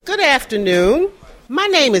afternoon. My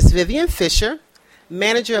name is Vivian Fisher,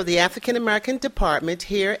 manager of the African American Department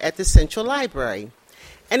here at the Central Library.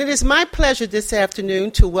 And it is my pleasure this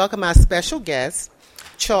afternoon to welcome our special guest,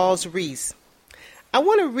 Charles Reese. I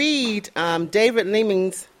want to read David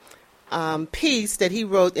Leming's piece that he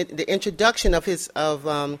wrote in the introduction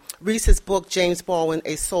of Reese's book, James Baldwin,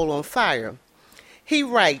 A Soul on Fire. He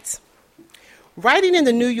writes, writing in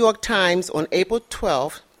the New York Times on April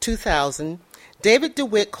 12, 2000, David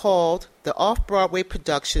DeWitt called the off-Broadway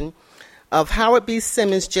production of Howard B.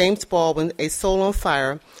 Simmons' James Baldwin, A Soul on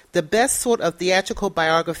Fire, the best sort of theatrical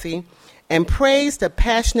biography, and praised the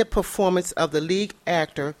passionate performance of the lead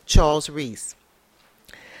actor, Charles Reese.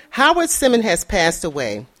 Howard Simmons has passed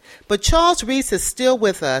away, but Charles Reese is still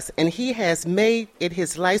with us, and he has made it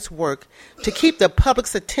his life's work to keep the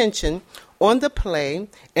public's attention on the play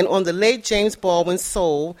and on the late James Baldwin's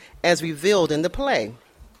soul as revealed in the play.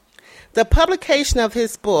 The publication of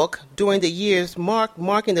his book during the years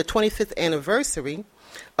marking the 25th anniversary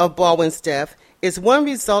of Baldwin's death is one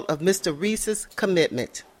result of Mr. Reese's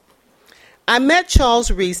commitment. I met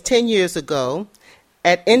Charles Reese 10 years ago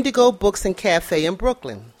at Indigo Books and Cafe in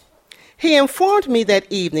Brooklyn. He informed me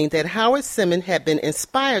that evening that Howard Simmons had been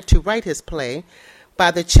inspired to write his play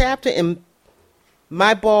by the chapter in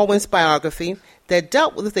my Baldwin's biography that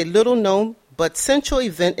dealt with a little-known but central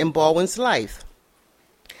event in Baldwin's life.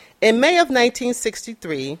 In May of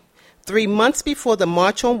 1963, 3 months before the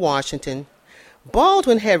March on Washington,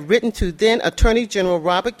 Baldwin had written to then Attorney General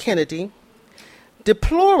Robert Kennedy,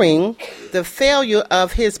 deploring the failure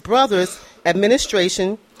of his brother's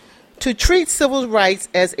administration to treat civil rights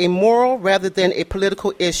as a moral rather than a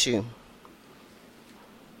political issue.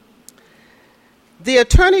 The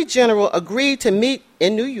Attorney General agreed to meet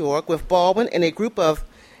in New York with Baldwin and a group of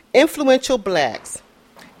influential blacks,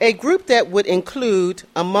 a group that would include,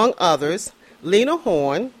 among others, Lena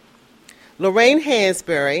Horne, Lorraine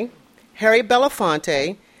Hansberry, Harry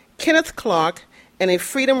Belafonte, Kenneth Clark, and a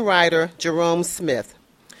freedom rider, Jerome Smith,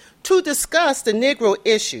 to discuss the Negro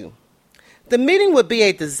issue. The meeting would be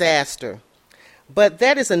a disaster, but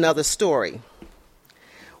that is another story.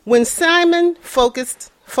 When Simon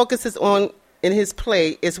focuses on in his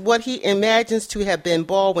play is what he imagines to have been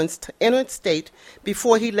Baldwin's inner state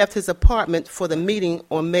before he left his apartment for the meeting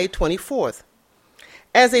on May 24th.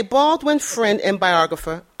 As a Baldwin friend and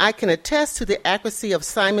biographer, I can attest to the accuracy of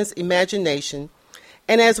Simon's imagination,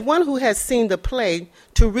 and as one who has seen the play,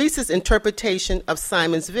 to Reese's interpretation of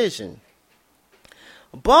Simon's vision.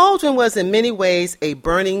 Baldwin was in many ways a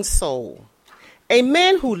burning soul, a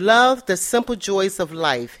man who loved the simple joys of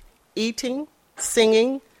life, eating,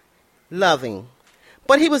 singing, loving.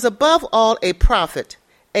 But he was above all a prophet,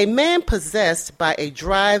 a man possessed by a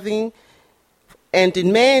driving and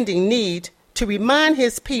demanding need to remind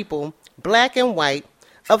his people, black and white,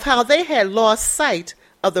 of how they had lost sight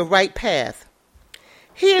of the right path.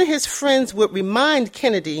 He and his friends would remind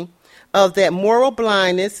Kennedy of that moral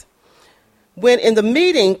blindness when in the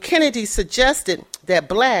meeting Kennedy suggested that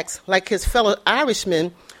blacks, like his fellow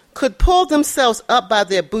Irishmen, could pull themselves up by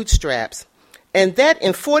their bootstraps, and that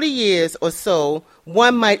in 40 years or so,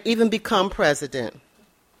 one might even become president.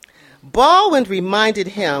 Baldwin reminded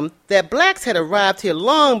him that blacks had arrived here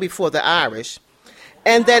long before the Irish,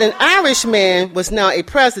 and that an Irishman was now a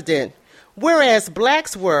president, whereas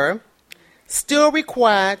blacks were still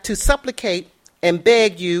required to supplicate and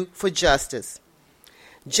beg you for justice.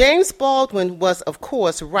 James Baldwin was, of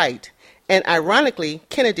course, right, and ironically,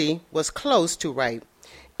 Kennedy was close to right,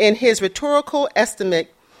 in his rhetorical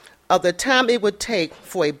estimate of the time it would take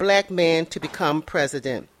for a black man to become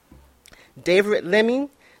president. David Leming,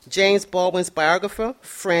 James Baldwin's biographer,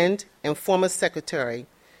 friend, and former secretary,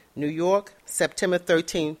 New York, September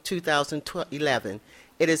 13, 2011.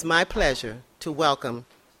 It is my pleasure to welcome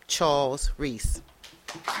Charles Reese.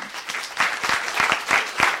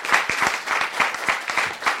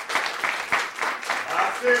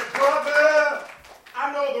 I said, brother,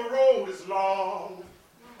 I know the road is long,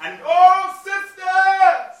 and oh,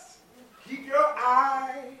 sisters, keep your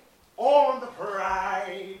eye on the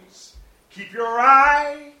prize. Keep your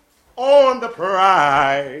eye on the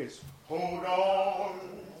prize. Hold on.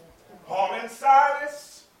 Paul and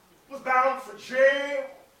Silas was bound for jail.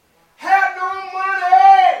 Had no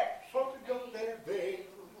money for to go their bail.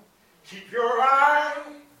 Keep your eye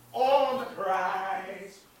on the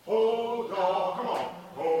prize. Hold on. Come on.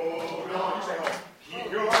 Hold on. You say, oh.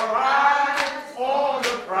 Keep your eye on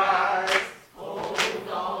the prize. Hold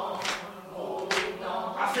on. Hold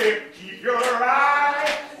on. I said, keep your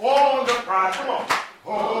eye on the prize. Come on.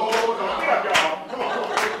 Hold on. Get up, y'all. Come on.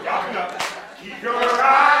 Y'all get up. Keep your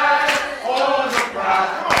eye on the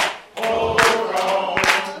prize. Come on. Hold on.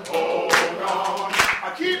 Hold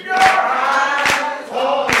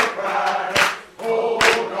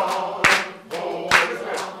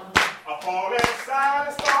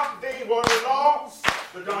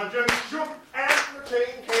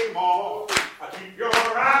more. Keep your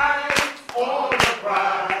eyes on the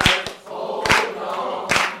prize. Hold on,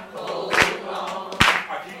 hold on.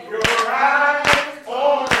 Keep your eyes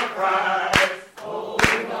on the prize. Hold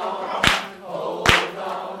on, hold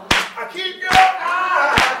on. Keep your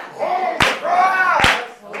eyes on the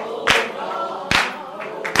prize. Hold on.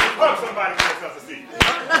 Hug somebody who wants us to see.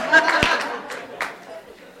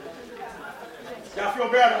 Y'all feel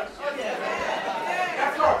better?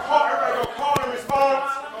 After a call, everybody go call and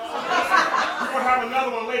response. We're going to have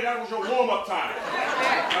another one later. That was your warm-up time.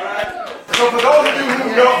 All right? So for those of you who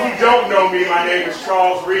don't know me, my name is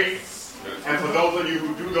Charles Reese. And for those of you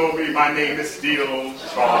who do know me, my name is still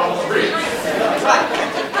Charles Reese.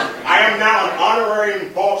 I am now an honorary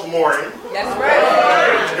Baltimorean. That's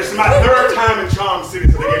right. This is my third time in Charm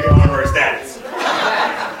City, so they gave me honorary status.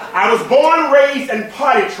 I was born, raised, and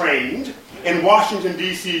potty trained in Washington,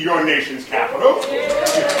 D.C., your nation's capital.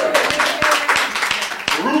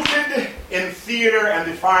 Rooted in theater and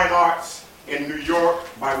the fine arts in New York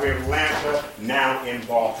by way of Atlanta, now in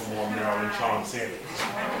Baltimore, Maryland, Charm City.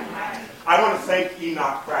 I want to thank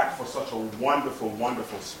Enoch Pratt for such a wonderful,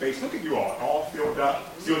 wonderful space. Look at you all filled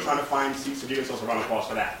up, still trying to find seats, so give yourselves a round of applause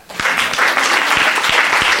for that.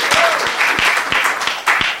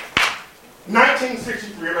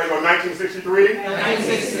 1963, everybody go 1963?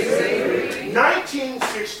 1963.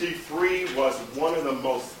 1963 was one of the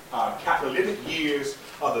most catalytic years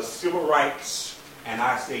of the civil rights, and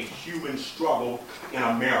I say human struggle in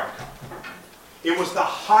America. It was the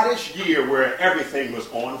hottest year where everything was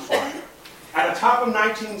on fire. At the top of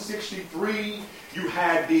 1963, you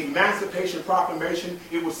had the Emancipation Proclamation.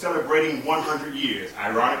 It was celebrating 100 years.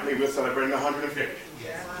 Ironically, we're celebrating 150.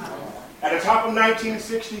 Yeah. At the top of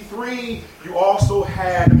 1963, you also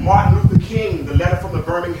had Martin Luther King, the letter from the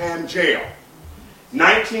Birmingham jail.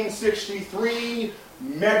 1963,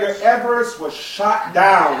 Medgar Evers was shot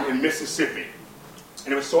down in Mississippi.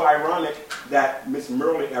 And it was so ironic that Miss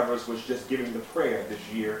Myrlie Evers was just giving the prayer this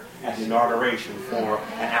year at the inauguration for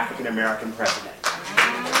an African-American president.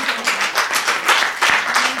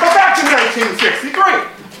 But back to 1963.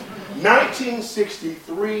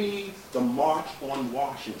 1963, the March on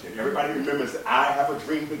Washington. Everybody remembers that I have a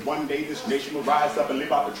dream that one day this nation will rise up and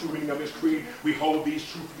live out the true meaning of its creed. We hold these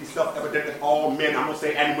truths to be self-evident that all men, I'm going to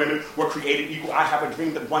say, and women were created equal. I have a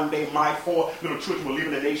dream that one day my 4 little children will live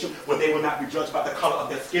in a nation where they will not be judged by the color of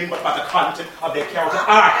their skin, but by the content of their character.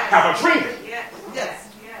 I have a dream. Yes. Yes.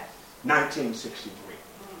 1963.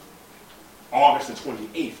 August the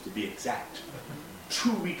 28th, to be exact.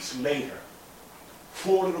 2 weeks later,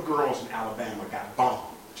 4 little girls in Alabama got bombed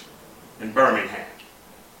in Birmingham.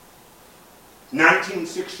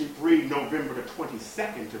 1963, November the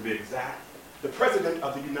 22nd to be exact, the President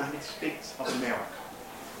of the United States of America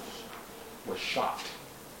was shot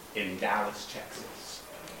in Dallas, Texas.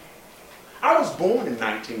 I was born in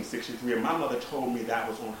 1963, and my mother told me that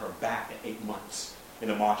was on her back at 8 months in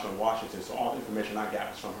the March on Washington, so all the information I got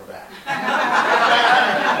was from her back.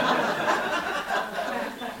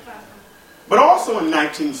 But also in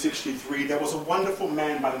 1963, there was a wonderful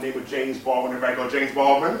man by the name of James Baldwin. Everybody go, James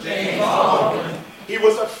Baldwin? James Baldwin. He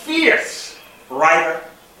was a fierce writer.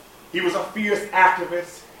 He was a fierce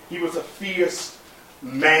activist. He was a fierce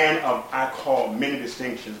man of, I call, many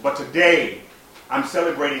distinctions. But today, I'm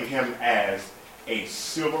celebrating him as a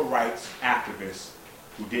civil rights activist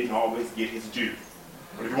who didn't always get his due.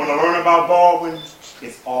 But if you want to learn about Baldwin,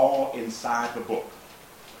 it's all inside the book.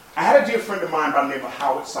 I had a dear friend of mine by the name of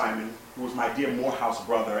Howard Simon, who was my dear Morehouse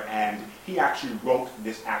brother, and he actually wrote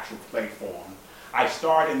this actual play form. I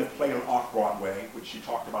starred in the play on Off-Broadway, which she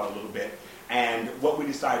talked about a little bit, and what we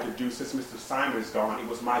decided to do, since Mr. Simon is gone, it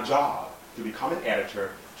was my job to become an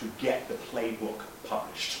editor to get the playbook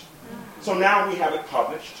published. So now we have it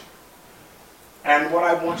published, and what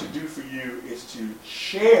I want to do for you is to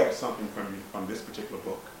share something from this particular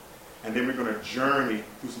book, and then we're going to journey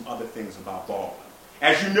through some other things about Baldwin.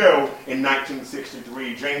 As you know, in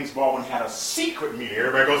 1963, James Baldwin had a secret meeting.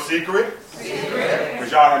 Everybody go secret? Secret. Because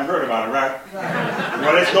y'all hadn't heard about it, right?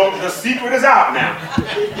 Well, let's go. The secret is out now.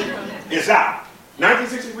 It's out.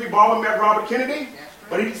 1963, Baldwin met Robert Kennedy,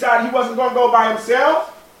 but he decided he wasn't going to go by himself.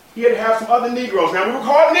 He had to have some other Negroes. Now, we were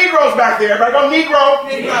called Negroes back there. Everybody go Negro.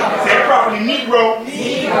 Negro. Say it properly, Negro. Negro.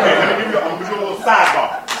 Okay, let me give you a little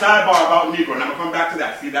sidebar. Sidebar about Negro. Now, I'm going to come back to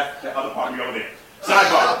that. See, that's the other part of me over there.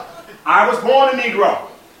 Sidebar. I was born a Negro.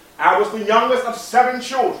 I was the youngest of 7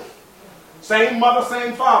 children. Same mother,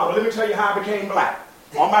 same father. But let me tell you how I became black.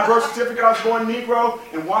 On my birth certificate, I was born Negro.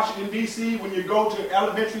 In Washington, D.C., when you go to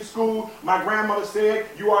elementary school, my grandmother said,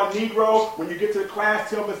 you are a Negro. When you get to the class,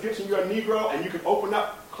 tell Miss Gibson you're a Negro, and you can open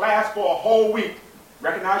up class for a whole week.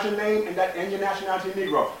 Recognize your name and your nationality,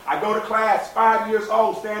 Negro. I go to class, 5 years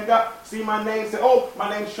old, stand up, see my name, say, oh, my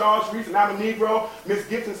name's Charles Reese and I'm a Negro. Miss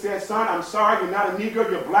Gibson said, son, I'm sorry, you're not a Negro,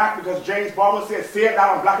 you're black because James Baldwin said, say it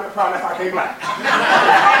loud, I'm black and proud, that's how I came black.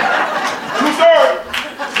 True story.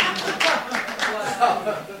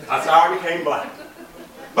 That's how I became black.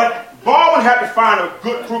 But Baldwin had to find a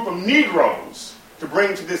good group of Negroes to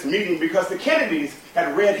bring to this meeting because the Kennedys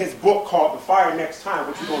had read his book called The Fire Next Time,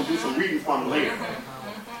 which we're going to do some reading from later.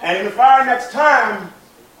 And in The Fire Next Time,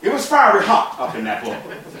 it was fiery hot up in that book.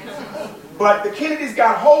 But the Kennedys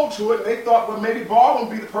got hold to it, and they thought, well, maybe Baldwin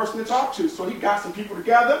would be the person to talk to. So he got some people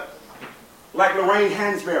together, like Lorraine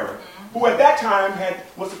Hansberry, who at that time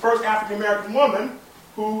was the first African-American woman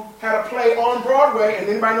who had a play on Broadway. And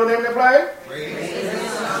anybody know the name of that play?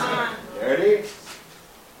 There it is.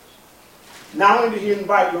 Not only did he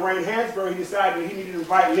invite Lorraine Hansberry, he decided that he needed to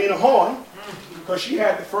invite Lena Horne because she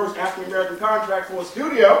had the first African-American contract for a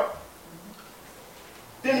studio.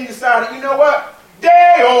 Then he decided, you know what?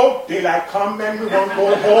 Daylight come and we won't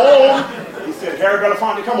go home. He said, Harry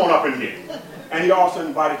Belafonte, come on up in here. And he also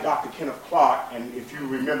invited Dr. Kenneth Clark. And if you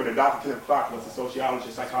remember that Dr. Kenneth Clark was a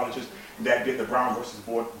sociologist, psychologist that did the Brown versus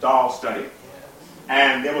Board doll study.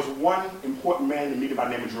 And there was one important man in the meeting by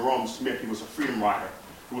the name of Jerome Smith. He was a freedom rider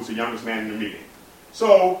who was the youngest man in the meeting.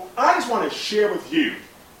 So I just want to share with you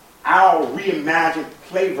our reimagined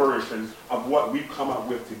play version of what we've come up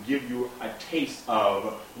with to give you a taste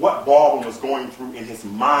of what Baldwin was going through in his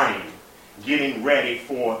mind getting ready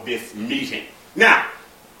for this meeting. Now,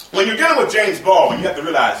 when you're dealing with James Baldwin, you have to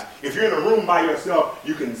realize if you're in a room by yourself,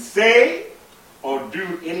 you can say or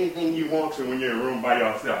do anything you want to when you're in a room by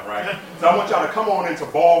yourself, right? So I want y'all to come on into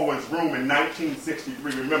Baldwin's room in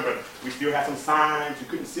 1963. Remember, we still had some signs. You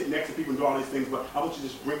couldn't sit next to people and do all these things, but I want you to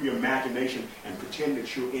just bring your imagination and pretend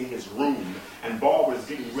that you're in his room. And Baldwin is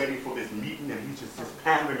getting ready for this meeting, and he's just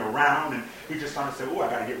paddling around, and he's just trying to say, oh, I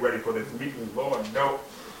got to get ready for this meeting. Lord, no.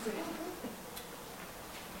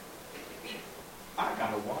 I got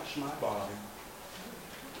to wash my body.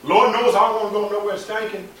 Lord knows I don't want to go nowhere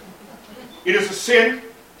stinking. It is a sin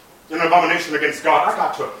and an abomination against God. I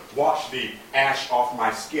got to wash the ash off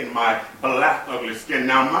my skin, my black, ugly skin.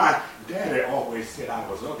 Now, my daddy always said I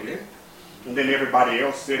was ugly. And then everybody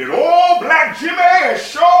else said it. Oh, Black Jimmy is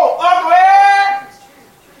so ugly.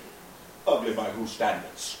 Ugly by whose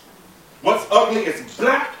standards? What's ugly is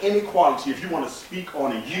black inequality. If you want to speak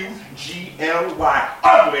on a U-G-L-Y,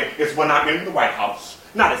 ugly is when I'm in the White House.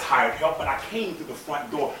 Not as hired help, but I came through the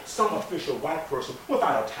front door. Some official white person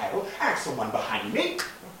without a title asked someone behind me,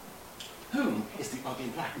 who is the ugly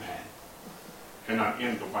black man? And I'm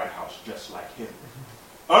in the White House just like him.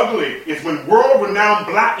 Ugly is when world-renowned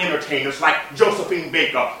black entertainers like Josephine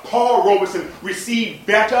Baker, Paul Robeson receive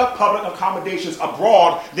better public accommodations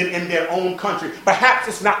abroad than in their own country. Perhaps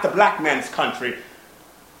it's not the black man's country.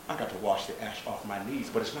 I got to wash the ash off my knees,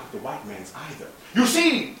 but it's not the white man's either. You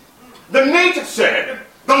see, the native said,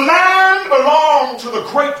 the land belonged to the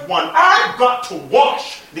great one. I've got to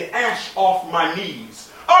wash the ash off my knees.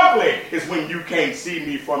 Ugly is when you can't see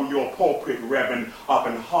me from your pulpit reverend up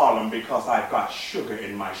in Harlem because I've got sugar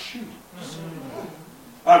in my shoes.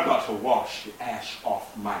 I've got to wash the ash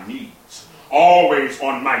off my knees. Always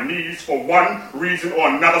on my knees for one reason or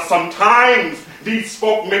another. Sometimes these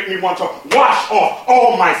folk make me want to wash off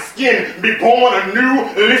all my skin, be born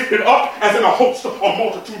anew, lifted up as in a host or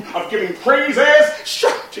multitude of giving praises,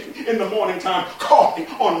 shouting in the morning time, calling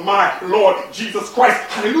on my Lord Jesus Christ.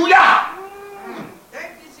 Hallelujah!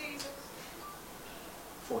 Thank you, Jesus.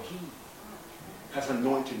 For he has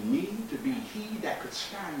anointed me to be he that could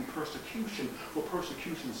stand persecution for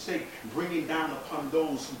persecution's sake, bringing down upon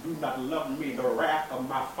those who do not love me the wrath of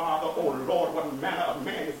my Father. Oh Lord, what manner of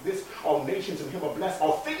man is this? All nations in him are blessed.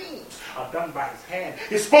 All things are done by his hand.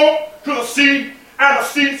 He spoke to the sea, and the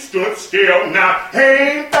sea stood still. Now,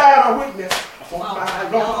 ain't that a witness for my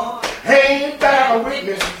Lord? Ain't that a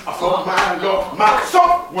witness for my Lord? My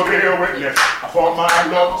soul will be a witness for my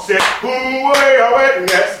Lord. Said, who will be a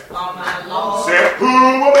witness? For my Lord. Said, who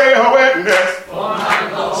will be a witness? For my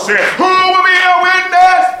Lord. Said, who will be a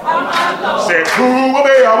witness? For my Lord. Said, who will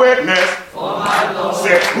be a witness? For my Lord.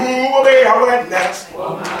 Said, who will be a witness? For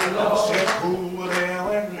my Lord. Said, who will be a witness? For my Lord. Said, who will be a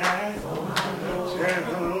witness? For my Lord.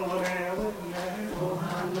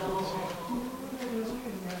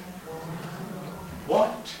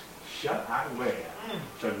 What shall I wear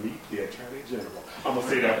to meet the Attorney General? I'm going to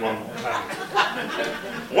say that one more time.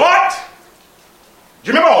 What?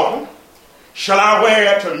 Jimmy Baldwin shall I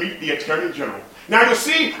wear to meet the Attorney General? Now you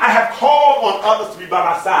see, I have called on others to be by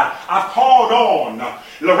my side. I've called on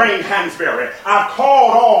Lorraine Hansberry. I've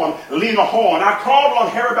called on Lena Horne. I've called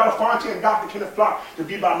on Harry Belafonte and Dr. Kenneth Flock to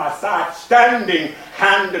be by my side, standing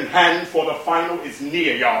hand in hand, for the final is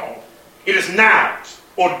near, y'all. It is now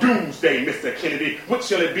or doomsday, Mr. Kennedy. Which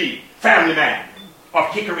shall it be? Family man of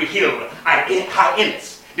Hickory Hill,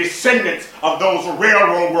 Hyannis, descendants of those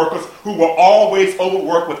railroad workers who were always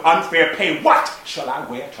overworked with unfair pay. What shall I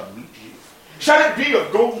wear to meet you? Shall it be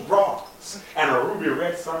of gold bronze and a ruby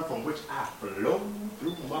red sun from which I flow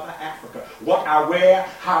through Mother Africa? What I wear,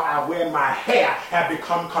 how I wear my hair have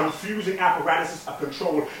become confusing apparatuses of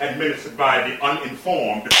control administered by the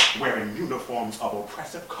uninformed, wearing uniforms of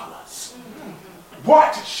oppressive colors.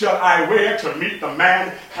 What shall I wear to meet the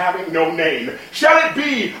man having no name? Shall it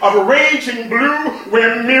be of raging blue,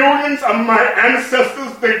 where millions of my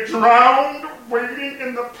ancestors they drowned, waiting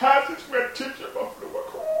in the passage where Tituba flew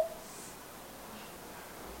across?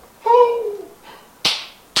 Oh,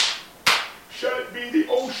 shall it be the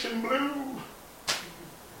ocean blue?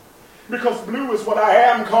 Because blue is what I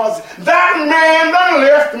am, cause that man done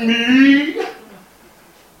left me.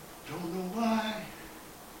 Don't know why.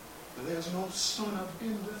 There's no sun up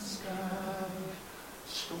in the sky.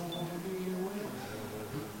 Stormy weather.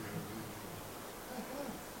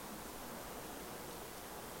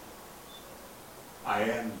 I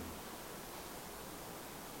am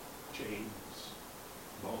James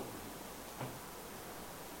Baldwin.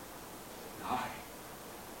 I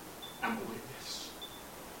am a witness.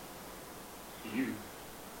 You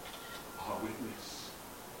are a witness.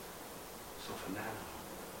 So for now,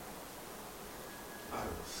 I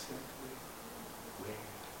will simply wear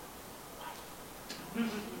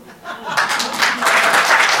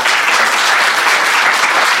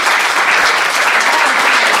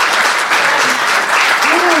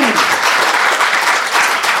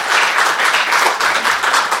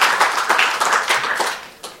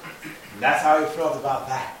That's how he felt about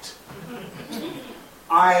that.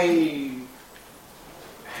 I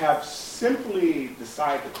have simply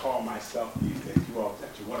decided to call myself these days. You all,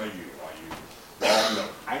 what are you? No,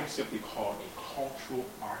 I am simply called a cultural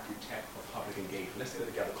architect for public engagement. Let's say it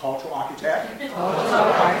together. Cultural architect,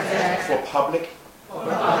 for public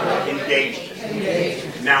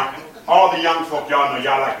engagement. Now, all the young folk, y'all know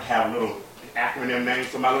y'all like to have little acronym names.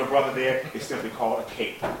 So my little brother there is simply called a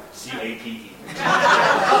CAPE, C-A-P-E.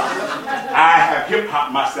 I have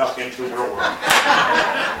hip-hopped myself into the world.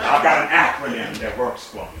 I've got an acronym that works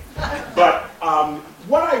for me. But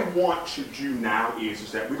what I want to do now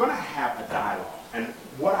is that we're going to have a dialogue. And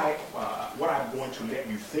what I'm going to let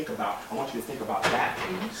you think about, I want you to think about that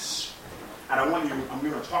piece. And I'm going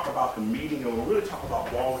to talk about the meeting, and we'll really talk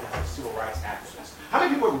about Baldwin as a civil rights activist. How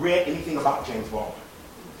many people have read anything about James Baldwin?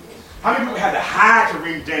 How many people had to hire to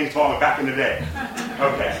read James Baldwin back in the day?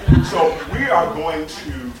 Okay, so we are going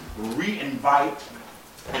to re-invite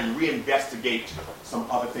and reinvestigate some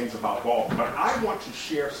other things about Baldwin. But I want to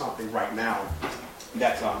share something right now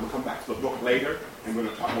that's, we'll come back to the book later, and we're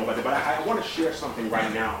going to talk more about it. But I want to share something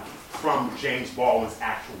right now from James Baldwin's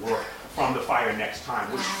actual work, From the Fire Next Time,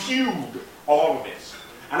 which fueled all of this.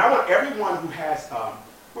 And I want everyone who has, well,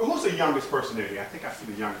 who's the youngest person in here? I think I see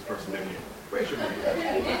the youngest person in here. Raise your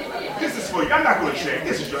hand. This is for you. I'm not going to check.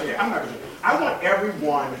 This is your, yeah, I'm not going to check. I want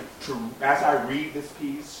everyone to, as I read this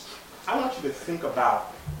piece, I want you to think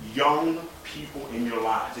about young people in your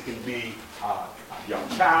lives. It can be a young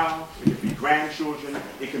child, it can be grandchildren,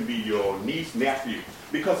 it can be your niece, nephew.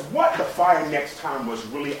 Because what The Fire Next Time was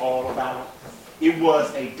really all about, it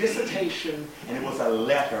was a dissertation and it was a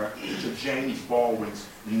letter to James Baldwin's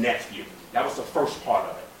nephew. That was the first part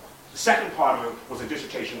of it. The second part of it was a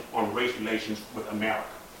dissertation on race relations with America.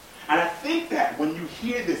 And I think that when you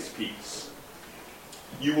hear this piece,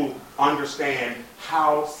 you will understand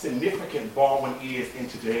how significant Baldwin is in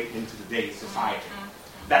today's society.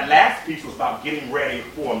 That last piece was about getting ready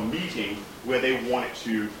for a meeting where they wanted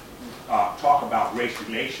to talk about race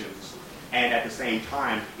relations, and at the same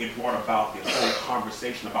time, it brought about the whole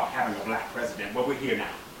conversation about having a black president. Well, we're here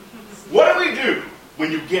now. What do we do when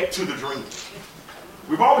you get to the dream?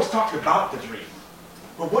 We've always talked about the dream,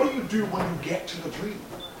 but what do you do when you get to the dream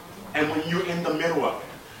and when you're in the middle of it?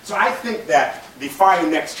 So I think that The Fire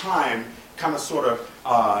Next Time kind of sort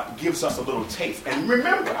of gives us a little taste. And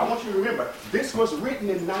remember, I want you to remember, this was written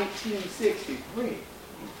in 1963.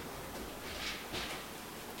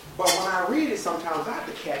 But when I read it, sometimes I have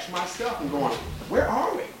to catch myself and going, where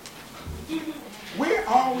are we? Where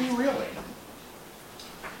are we really?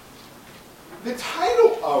 The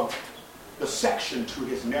title of the section to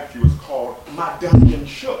his nephew is called My Dungeon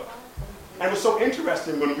Shook. And it was so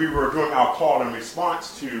interesting when we were doing our call and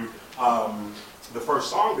response to the first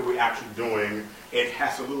song that we're actually doing. It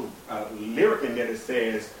has a little lyric in there that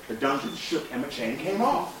says, the dungeon shook and the chain came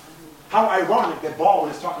off. How ironic that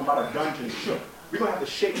Baldwin is talking about a dungeon shook. We're going to have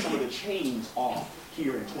to shake some of the chains off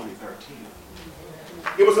here in 2013.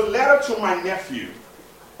 It was a letter to my nephew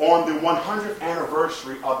on the 100th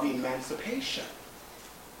anniversary of the Emancipation.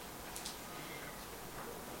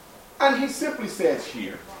 And he simply says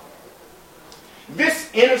here, this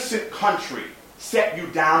innocent country set you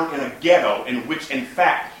down in a ghetto in which, in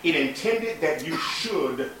fact, it intended that you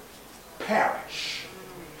should perish.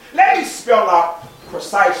 Let me spell out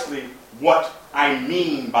precisely what I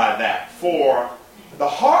mean by that. For the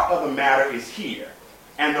heart of the matter is here,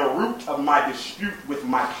 and the root of my dispute with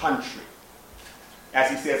my country.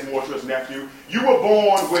 As he says more to his nephew, you were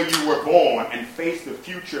born where you were born and face the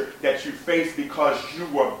future that you face because you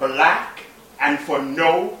were black and for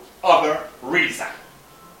no other reason.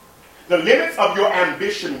 The limits of your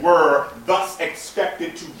ambition were thus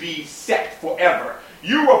expected to be set forever.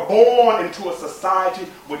 You were born into a society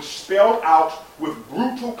which spelled out with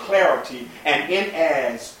brutal clarity and in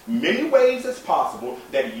as many ways as possible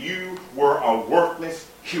that you were a worthless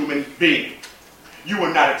human being. You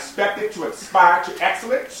were not expected to aspire to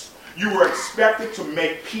excellence. You were expected to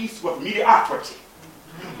make peace with mediocrity.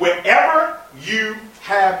 Wherever you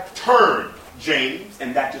have turned, James,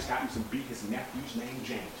 and that just happens to be his nephew's name,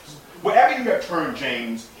 James. Wherever you have turned,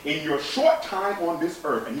 James, in your short time on this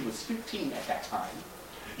earth, and he was 15 at that time,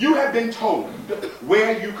 you have been told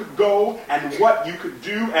where you could go and what you could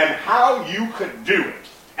do and how you could do it,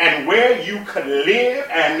 and where you could live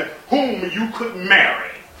and whom you could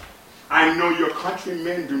marry. I know your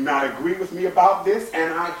countrymen do not agree with me about this,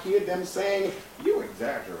 and I hear them saying, you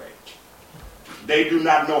exaggerate. They do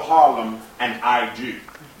not know Harlem, and I do.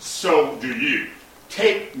 So do you.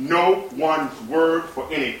 Take no one's word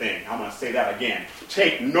for anything. I'm going to say that again.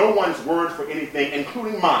 Take no one's word for anything,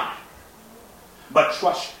 including mine. But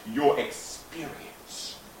trust your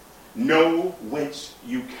experience. Know whence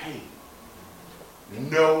you came.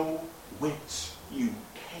 Know whence you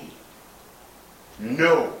came.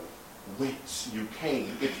 Know whence you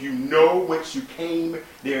came. If you know whence you came,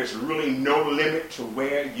 there's really no limit to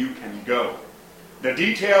where you can go. The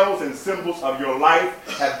details and symbols of your life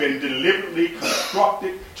have been deliberately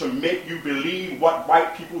constructed to make you believe what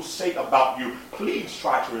white people say about you. Please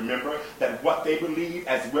try to remember that what they believe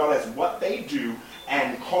as well as what they do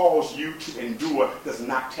and cause you to endure does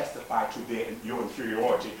not testify to your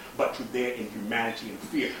inferiority, but to their inhumanity and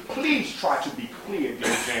fear. Please try to be clear,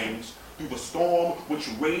 dear James, through the storm which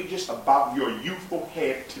rages about your youthful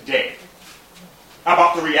head today,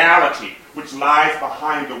 about the reality which lies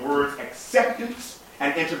behind the words acceptance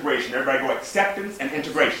and integration. Everybody go, acceptance and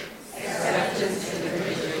integration. Acceptance and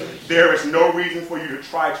integration. There is no reason for you to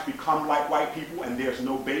try to become like white people, and there's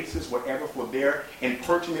no basis whatever for their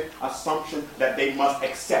impertinent assumption that they must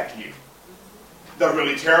accept you. The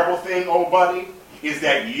really terrible thing, old buddy, is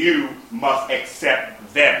that you must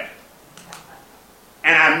accept them.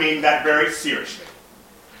 And I mean that very seriously.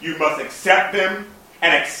 You must accept them,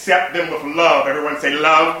 and accept them with love. Everyone say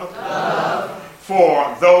love. Love.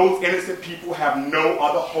 For those innocent people have no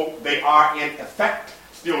other hope. They are in effect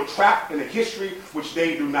still trapped in a history which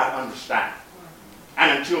they do not understand.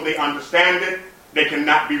 And until they understand it, they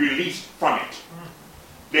cannot be released from it.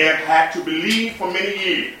 They have had to believe for many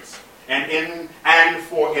years and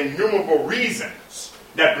for innumerable reasons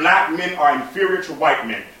that black men are inferior to white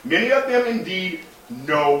men. Many of them indeed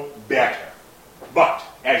know better. But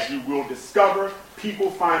as you will discover,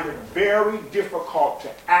 people find it very difficult to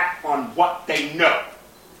act on what they know.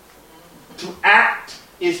 To act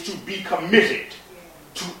is to be committed.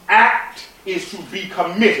 To act is to be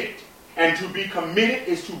committed. And to be committed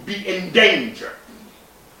is to be in danger.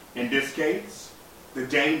 In this case, the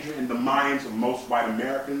danger in the minds of most white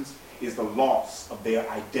Americans is the loss of their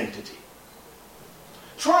identity.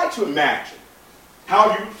 Try to imagine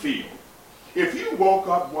how you'd feel if you woke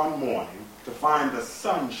up one morning to find the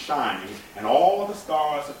sun shining and all the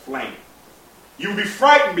stars aflame. You'll be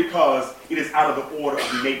frightened because it is out of the order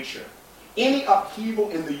of nature. Any upheaval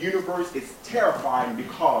in the universe is terrifying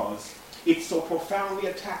because it so profoundly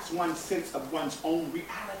attacks one's sense of one's own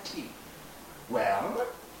reality. Well,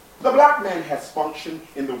 the black man has functioned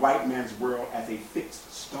in the white man's world as a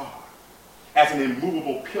fixed star, as an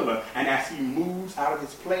immovable pillar, and as he moves out of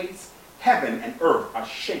his place, heaven and earth are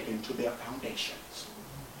shaken to their foundations.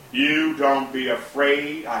 You don't be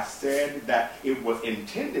afraid. I said that it was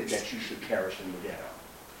intended that you should perish in the ghetto.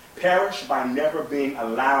 Perish by never being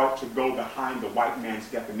allowed to go behind the white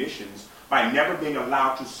man's definitions, by never being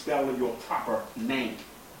allowed to spell your proper name.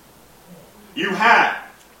 You have,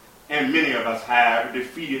 and many of us have,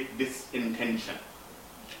 defeated this intention.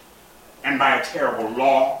 And by a terrible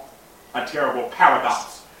law, a terrible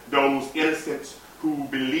paradox, those innocents who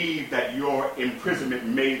believe that your imprisonment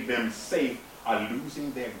made them safe are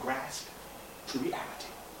losing their grasp to reality.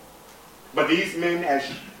 But these men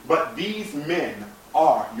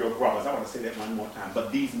are your brothers. I want to say that one more time.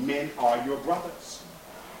 But these men are your brothers.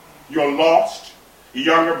 Your lost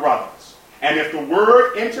younger brothers. And if the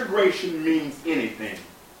word integration means anything,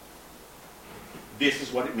 this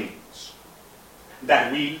is what it means.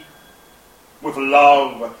 That we, with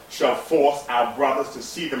love, shall force our brothers to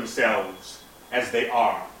see themselves as they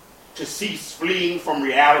are, to cease fleeing from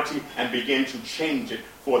reality and begin to change it.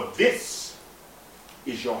 For this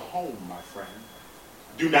is your home, my friend.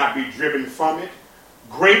 Do not be driven from it.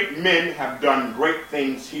 Great men have done great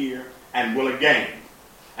things here and will again.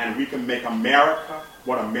 And we can make America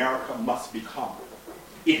what America must become.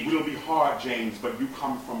 It will be hard, James, but you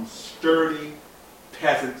come from sturdy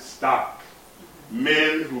peasant stock.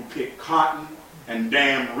 Men who picked cotton and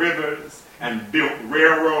dammed rivers and built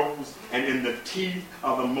railroads, and in the teeth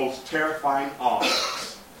of the most terrifying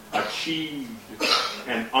odds, achieved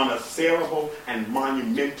an unassailable and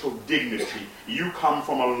monumental dignity. You come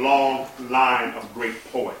from a long line of great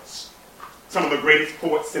poets. Some of the greatest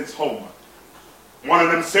poets since Homer. One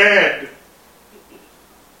of them said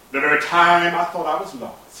that at a time I thought I was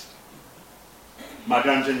lost. My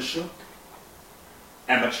dungeon shook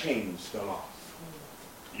and the chains fell off.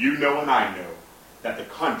 You know and I know that the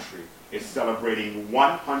country is celebrating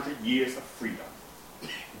 100 years of freedom.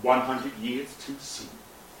 100 years too soon.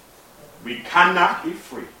 We cannot be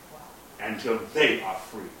free until they are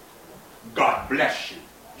free. God bless you,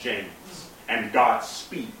 James, and God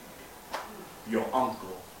speed your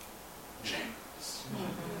Uncle James.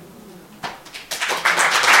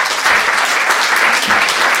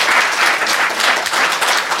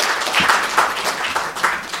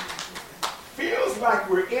 Feels like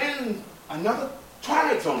we're in another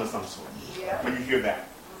Twilight Zone of some sort when you hear that.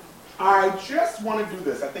 I just want to do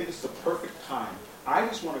this. I think it's the perfect time. I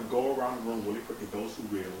just want to go around the room really quickly, those who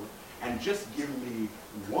will, and just give me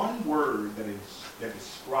one word that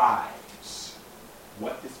describes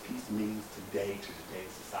what this piece means today to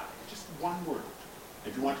today's society. Just one word.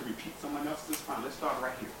 If you want to repeat someone else's, fine. Let's start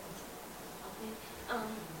right here. Okay.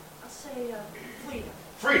 I'll say freedom.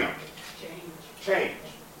 Freedom. Change. Change.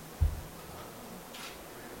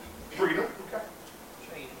 Freedom. Okay.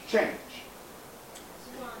 Change.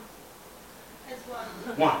 It's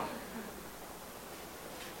one. One.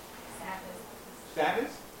 Sabbath.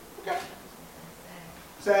 Status. Okay.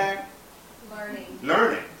 Sag. Learning.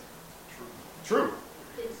 Learning. True.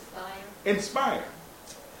 Inspire. Inspire.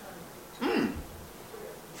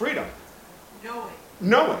 Freedom. Knowing.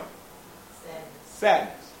 Knowing. Sadness.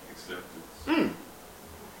 Sadness. Acceptance.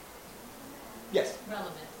 Yes.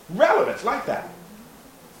 Relevant. Relevance, like that.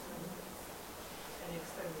 And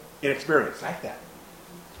experience. Inexperience, like that.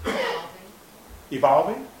 Evolving.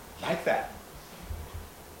 Evolving, like that.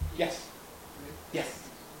 Yes. Yes.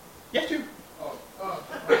 Yes, you.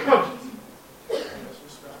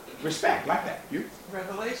 Respect, like that. You.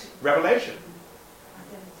 Revelation. Revelation.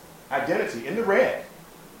 Identity, in the red.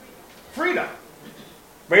 Freedom.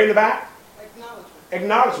 Right in the back. Acknowledgement.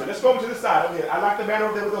 Acknowledgement. Let's go over to the side over here. I like the man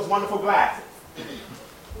over there with those wonderful glasses.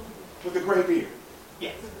 With the gray beard.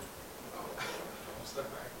 Yes.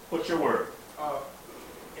 What's your word?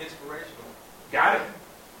 Inspirational. Got it.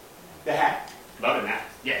 The hat. Loving that.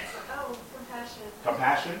 Yes. Oh, compassion.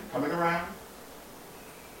 Compassion. Coming around.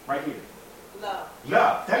 Right here. Love.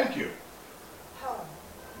 Love. Thank you. Home.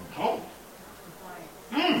 Home.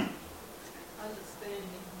 Compliance.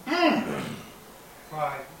 Understanding.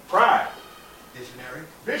 Pride. Pride. Visionary.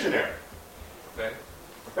 Visionary. Prophetic.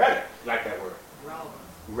 Prophetic. Like that word. Relevant.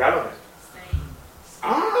 Relevant. Sane.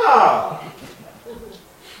 Ah.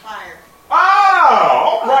 Fire.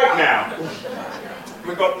 Oh, right now.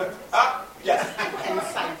 We go yes.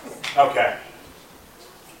 Okay.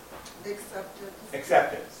 Acceptance.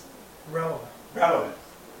 Acceptance. Relevant. Relevant.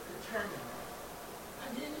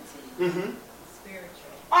 Identity. Mm-hmm.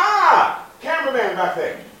 Spiritual. Ah, cameraman back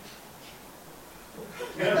there.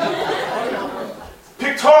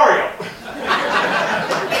 Pictorial.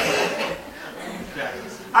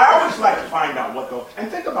 I always like to find out what those, and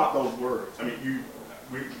think about those words. I mean,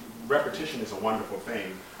 repetition is a wonderful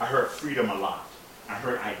thing. I heard freedom a lot. I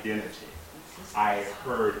heard identity. I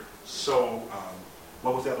heard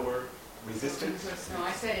what was the other word? Resistance? No,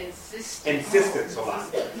 I said insistence. Insistence a lot.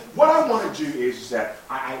 What I want to do is that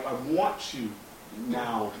I want to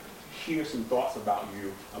now hear some thoughts about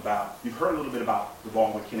you've heard a little bit about the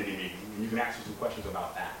Baldwin-Kennedy meeting, and you can ask you some questions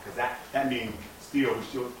about that, because that meeting,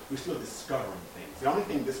 we're still discovering things. The only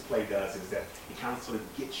thing this play does is that it kind of sort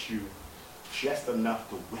of gets you just enough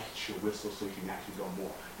to wet your whistle so you can actually go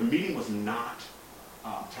more. The meeting was not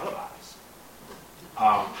televised.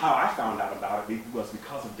 How I found out about it was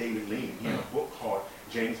because of David Lean. He had a book called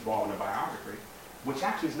James Baldwin, a Biography, which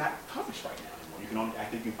actually is not published right now anymore. I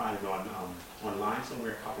think you can find it online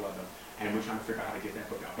somewhere, a couple of them, and we're trying to figure out how to get that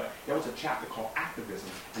book out. But there was a chapter called Activism,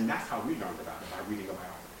 and that's how we learned about it, by reading a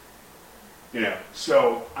biography.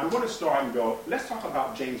 So I'm going to start and go, let's talk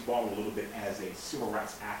about James Baldwin a little bit as a civil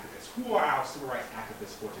rights activist. Who are our civil rights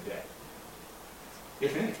activists for today?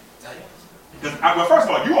 If any. Well, first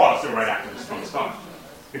of all, you all are civil rights activists from the start,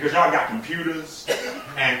 because y'all got computers,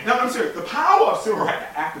 and no, I'm serious. The power of civil rights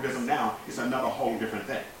activism now is another whole different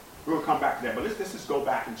thing. We're going to come back to that, but let's just go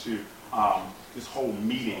back into this whole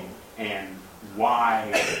meeting and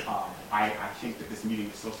why I think that this meeting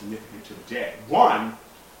is so significant to the day. One,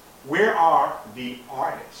 where are the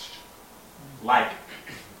artists like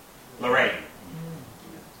Lorraine?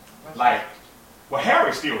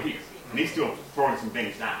 Harry's still here, and he's still throwing some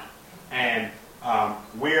things down. And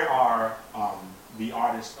where are the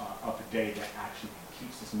artists of the day that actually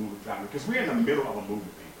keeps this movement driving? Because we're in the middle of a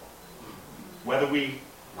movement, people. Whether we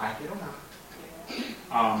like it or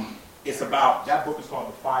not. It's about, that book is called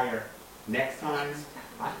The Fire Next Time.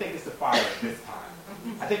 I think it's the fire this time.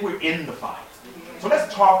 I think we're in the fire. So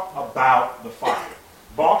let's talk about the fire.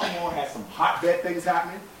 Baltimore has some hotbed things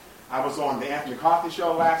happening. I was on the Anthony McCarthy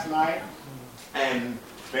show last night, and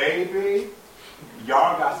baby,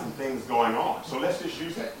 y'all got some things going on. So let's just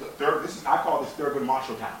use that. I call this Thurgood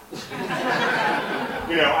Marshall town.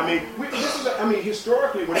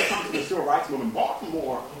 Historically, when it comes to the civil rights movement,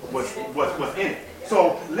 Baltimore was in it.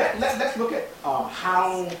 So let's look at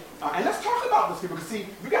how, and let's talk about this, people, because see,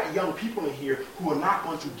 we got young people in here who are not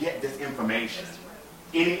going to get this information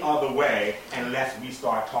any other way unless we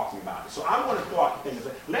start talking about it. So I'm going to throw out the things.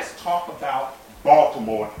 Let's talk about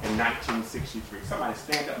Baltimore in 1963. Somebody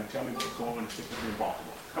stand up and tell me what's going on in 63 in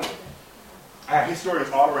Baltimore. Come on. I have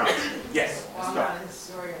historians all around. Yes. Well, I'm not a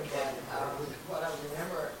historian, but what I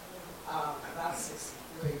remember about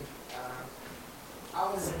 63,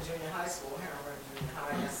 I was in junior high school, Harriman Junior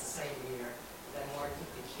High. That's the same year that Martin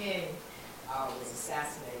Luther King was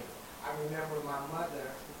assassinated. I remember my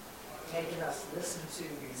mother making us listen to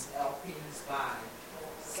these LPs by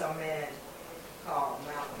some man called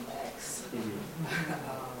Malcolm X.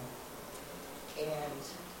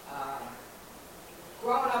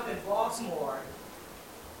 Growing up in Baltimore,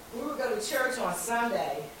 we would go to church on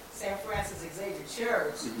Sunday, St. Francis Xavier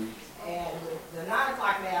Church, and the 9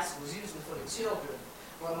 o'clock Mass was usually for the children.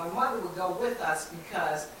 Well, my mother would go with us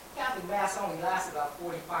because Catholic Mass only lasted about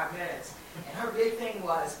 45 minutes. And her big thing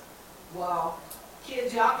was, well,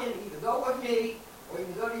 kids, y'all can either go with me or you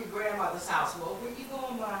can go to your grandmother's house. Well, where you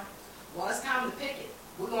going, Ma? Well, it's time to pick it.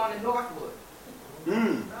 We're going to Northwood.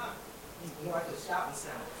 Northwood Shopping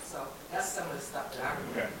Center. So that's some of the stuff that I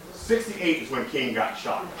remember. Okay. 68 is when King got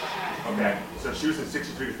shot. Okay. So she was in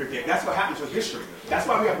 63 to 58. That's what happens with history. That's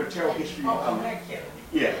why we have to tell history. Kennedy.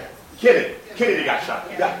 Yeah. Kennedy got shot.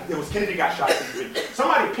 It was Kennedy got shot.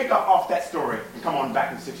 Somebody pick up off that story and come on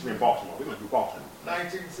back in 63 in Baltimore. We're going to do Baltimore.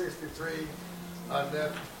 1963, I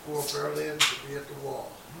left for Berlin to be at the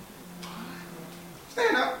wall.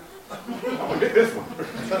 Stand up. I'm going to get this one.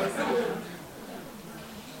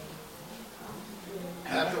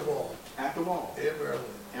 At the wall. At the wall. In Berlin.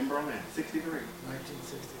 In Berlin, 63.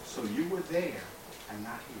 1963. So you were there and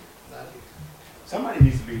not here. Not here. Somebody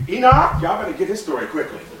needs to be. Enoch, y'all better get this story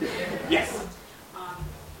quickly. Yes.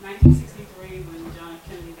 1963, when John F.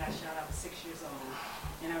 Kennedy got shot, I was 6 years old.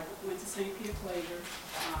 And I went to St. Peter Claver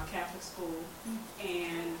Catholic School,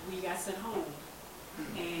 and we got sent home.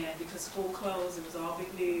 And because school closed, it was all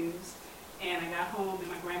big news. And I got home, and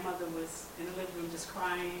my grandmother was in the living room just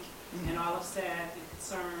crying and all upset and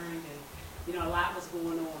concerned. And, a lot was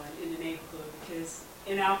going on in the neighborhood because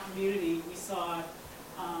in our community, we saw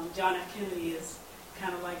John F. Kennedy as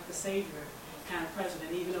kind of like the savior kind of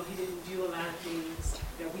president, even though he didn't do a lot of things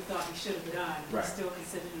that we thought he should have done. Right. We still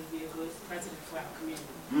considered him to be a good president for our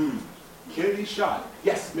community. Kennedy shot.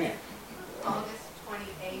 Yes, ma'am. August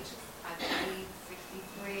 28th, I believe,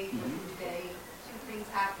 63 was the day. Two things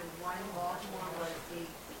happened. One in Baltimore was the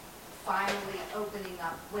finally opening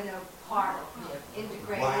up Winter Park,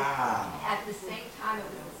 integrated. Wow. At the same time, it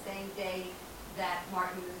was the same day that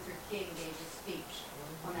Martin Luther King gave his speech.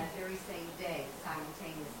 On that very same day,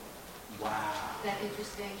 simultaneously. Wow. Is that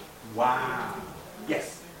interesting? Wow.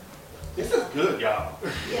 Yes. This is good, y'all.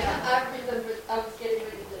 Yeah, I remember I was getting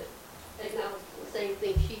ready to acknowledge the same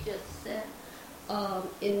thing she just said.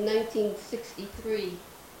 In 1963,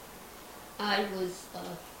 I was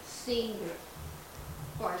a senior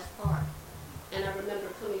at Forest Park, and I remember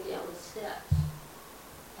coming down the steps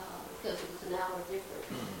because it was an hour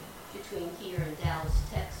difference between here and Dallas,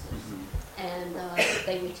 Texas, and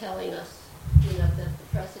they were telling us, that the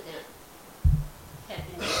president had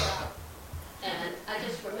been shot. And I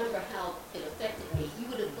just remember how it affected me. You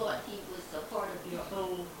would have thought he was a part of your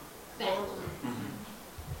own family.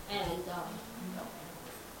 And,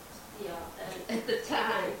 and at the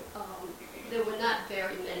time, there were not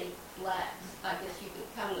very many blacks. I guess you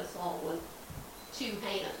could count us all on two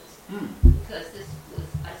hands. Because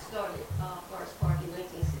I started Forest Park in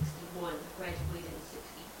 1961, graduated in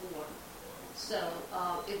 64. So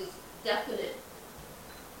it was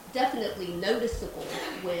definitely noticeable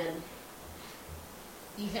when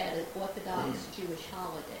you had an Orthodox Jewish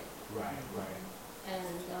holiday. Right. And,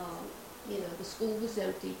 the school was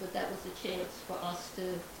empty, but that was a chance for us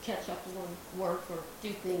to catch up on work or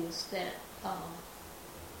do things that,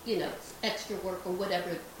 extra work or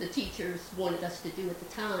whatever the teachers wanted us to do at the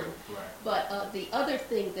time. Right. But the other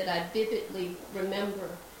thing that I vividly remember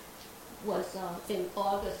was in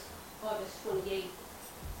August 28,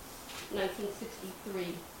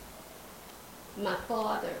 1963, my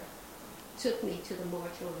father took me to the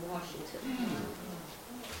March on Washington.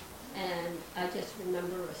 And I just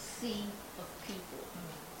remember a sea of people.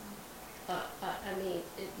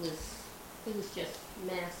 It was just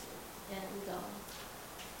massive. And,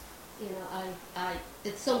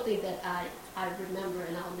 it's something that I remember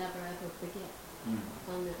and I'll never ever forget.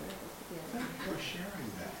 I'll never ever forget. Thank you for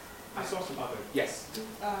sharing that. I saw some other, yes.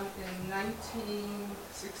 In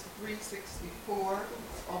 1963, 64,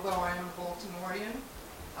 although I am a Baltimorean,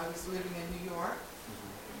 I was living in New York.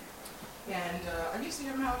 And I used to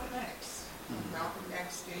hear Malcolm X. Malcolm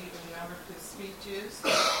X gave a number of his speeches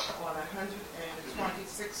on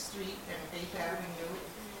 126th Street and 8th Avenue,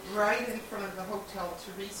 right in front of the Hotel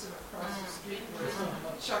Teresa across the street was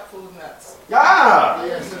Chuck Full of Nuts. Ah!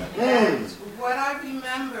 And what I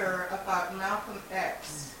remember about Malcolm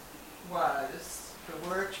X was the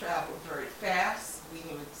word traveled very fast. We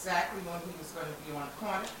knew exactly when he was going to be on the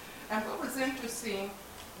corner. And what was interesting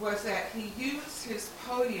was that he used his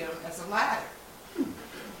podium as a ladder.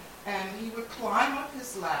 And he would climb up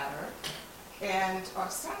his ladder, and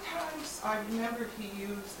sometimes I remember he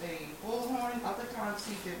used a bullhorn, other times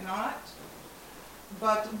he did not.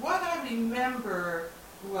 But what I remember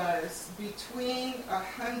was between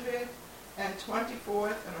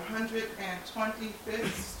 124th and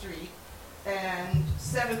 125th Street and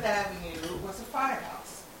 7th Avenue was a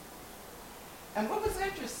firehouse. And what was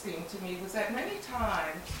interesting to me was that many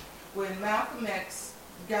times when Malcolm X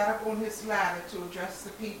got up on his ladder to address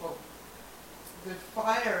the people, the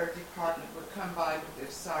fire department would come by with their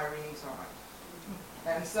sirens on.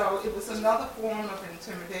 And so it was another form of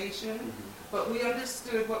intimidation, but we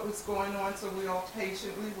understood what was going on, so we all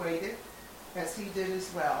patiently waited, as he did as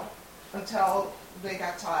well, until they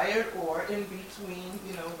got tired or in between,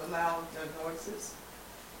 the loud noises.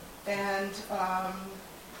 And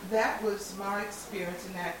that was my experience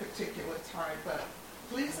in that particular time. But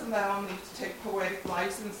please allow me to take poetic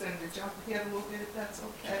license and to jump ahead a little bit, if that's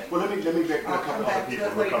okay. Well, let me get a couple other people.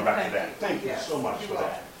 We'll come back to that. Thank you so much for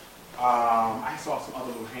that. I saw some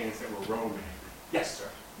other little hands that were roaming. Yes, sir.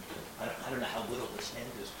 I don't know how little this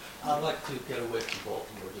hand is. I'd like to get away from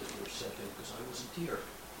Baltimore just for a second because I wasn't here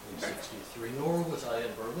in '63. Nor was I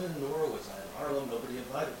in Berlin, nor was I in Harlem. Nobody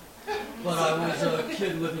invited me. But I was a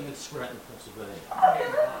kid living in Scranton, Pennsylvania.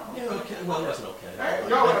 Yeah, okay. Well, it wasn't okay.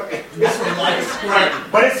 No, it's like Scranton.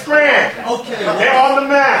 But it's Scranton. Okay. They're on the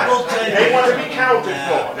map. Okay. They want to be counted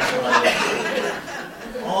for.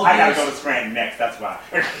 I got to go to Scranton next, that's why.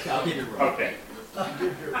 I'll give you a room. Okay.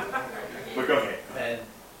 But go ahead. And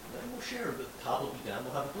then we'll share, but Todd will be down,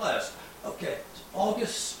 we'll have a blast. Okay,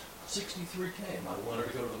 August 63 came. I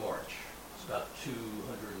wanted to go to the march. It's about 250,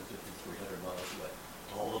 300 miles away.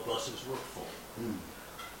 All the buses were full.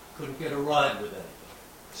 Couldn't get a ride with anybody.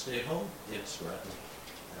 Stayed home in Scranton,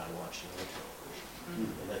 and I watched it on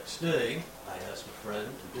television. The next day, I asked a friend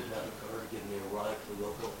who didn't have a car to give me a ride to the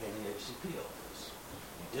local NAACP office.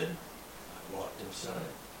 He did. I walked inside. I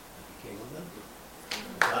became a member.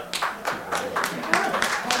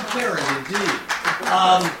 Caring indeed.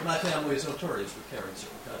 My family is notorious for carrying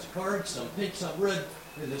certain kinds of cards, some pink, some red,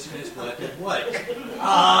 in this case black and white.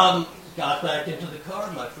 Got back into the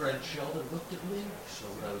car, my friend Sheldon looked at me, saw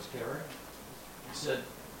what I was carrying. He said,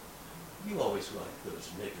 "You always liked those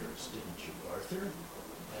niggers, didn't you, Arthur?"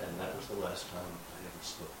 And that was the last time I ever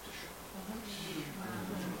spoke to Sheldon.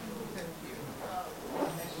 Thank you.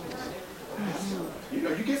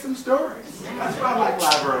 know, you get some stories. That's why I like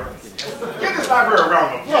libraries. Give this library a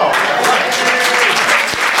round of applause.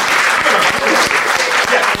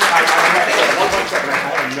 One second, I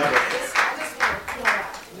have another. I just want to point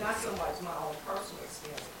out, not so much my own personal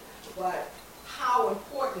experience, but how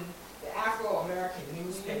important the Afro-American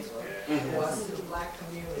newspaper was to the black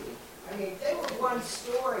community. I mean, they would run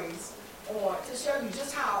stories on to show you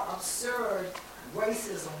just how absurd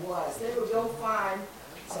racism was. They would go find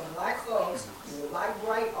some black folks who were like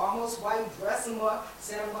bright, almost white, dress them up,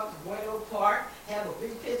 send them up to Window Park, have a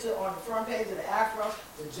big picture on the front page of the Afro.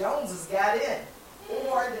 The Joneses got in.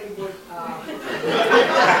 Or they would, and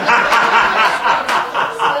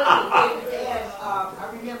I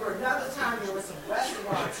remember another time there were some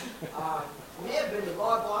restaurants, may have been the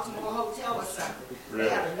Lord Baltimore Hotel or something. They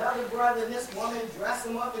had another brother and this woman dressed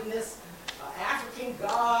him up in this African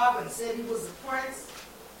garb and said he was a prince,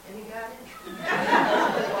 and he got in.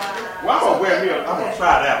 Well, I'm gonna wear me. I'm gonna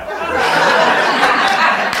try that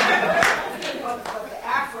one. But the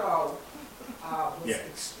Afro was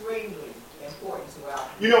extremely important to our.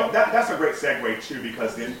 You know, that's a great segue too,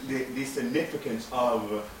 because the significance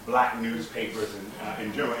of black newspapers and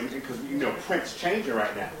in general, because you know print's changing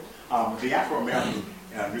right now. The Afro-American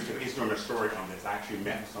newspaper is doing a story on this. I actually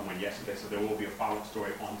met with someone yesterday, so there will be a follow-up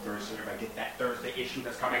story on Thursday. Everybody get that Thursday issue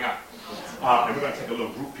that's coming up, and we're going to take a little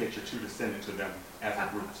group picture too to send it to them as a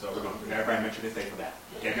group. So we're going to everybody make sure they stay for that.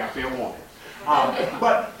 Give y'all fair warning.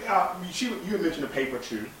 But you mentioned a paper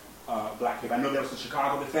too, black paper. I know there was the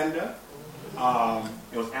Chicago Defender.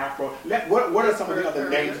 It was Afro. What are some of the other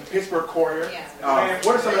names? Pittsburgh Courier. What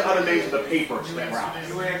are some of the other names of the papers that were out?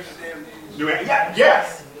 New Amsterdam.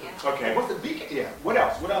 Yes. Okay. What's the Beacon? Yeah. What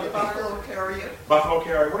else? What other papers? Buffalo Courier. Buffalo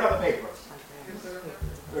Courier. What other papers?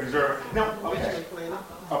 Reserve. No. Okay.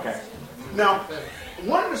 Okay. Now,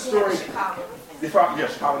 one of the stories. Chicago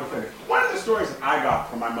Defender. One of the stories that I got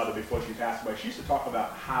from my mother before she passed away, she used to talk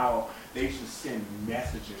about how they used to send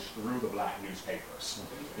messages through the black newspapers.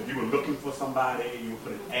 If you were looking for somebody, you would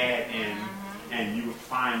put an ad in, and you would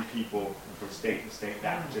find people from state to state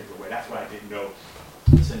that particular way. That's why I didn't know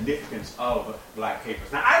the significance of black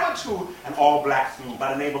papers. Now, I went to an all-black school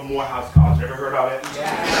by the name of Morehouse College. Ever heard of it?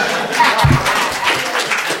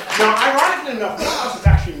 Now, ironically enough, Morehouse is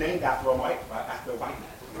actually named after a white man.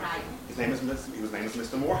 Right. His name is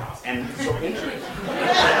Mr. Morehouse, and it's so interesting.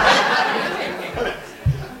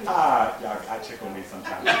 I tickle me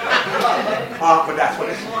sometimes. But that's what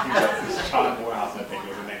it is. It's Charlie Morehouse, I think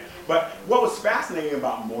was the name. But what was fascinating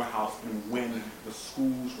about Morehouse and when the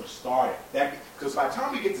schools were started, because by the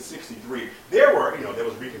time we get to 63, there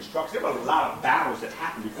was Reconstruction. There were a lot of battles that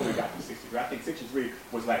happened before we got to 63. I think 63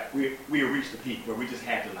 was like we reached the peak where we just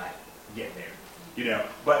had to get there.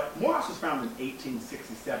 But Morehouse was founded in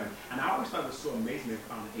 1867, and I always thought it was so amazing they were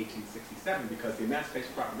founded in 1867 because the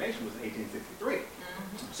Emancipation Proclamation was in 1863.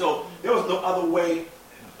 So there was no other way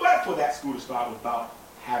but for that school to start without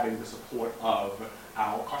having the support of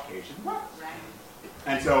our Caucasian brothers. Right.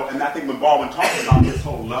 And I think when Baldwin talks about this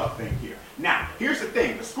whole love thing here. Now, here's the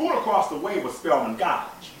thing. The school across the way was Spelman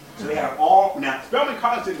College. So they had now, Spelman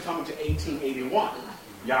College didn't come until 1881.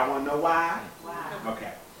 Y'all want to know why? Why?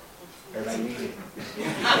 Okay. Everybody need it.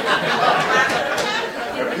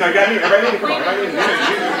 No, you got to everybody need it. Come on. Everybody need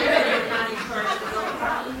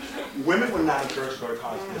it. Women were not encouraged to go to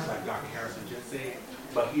college, just like Dr. Harrison just said.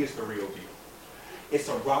 But here's the real deal. It's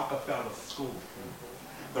a Rockefeller school.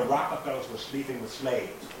 The Rockefellers were sleeping with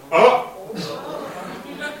slaves. Oh!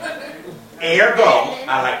 Ergo,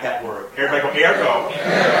 I like that word. Everybody go, ergo.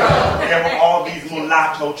 There were all these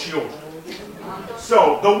mulatto children.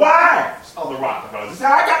 So, the wives of the Rockefellers, this is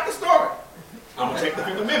how I got the story. I'm going to take the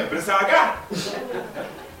 5th Amendment, but this is how I got it.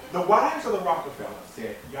 The wives of the Rockefellers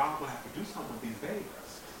said, y'all going to have to do something with these babies.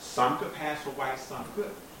 Some could pass for white, some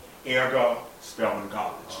could. Ergo, Spelman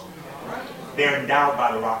College. They're endowed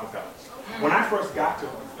by the Rockefellers. When I first got to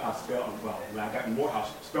Spelman, when I got in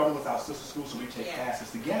Morehouse, Spelman was our sister school, so we take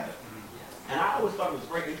classes together. And I always thought it was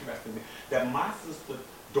very interesting that my sister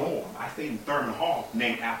dorm, I stayed in Thurman Hall,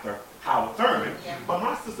 named after Howard Thurman, but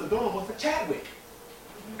my sister dorm was a Chadwick.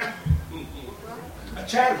 A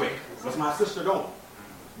Chadwick was my sister dorm.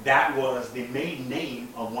 That was the maiden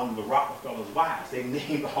name of one of the Rockefeller's wives. They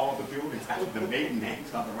named all the buildings after the maiden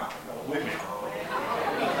names of the Rockefeller women.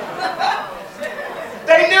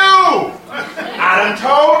 They knew! I done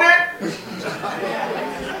told it!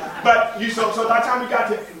 But so by the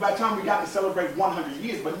time we got to celebrate 100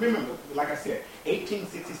 years, but remember, like I said,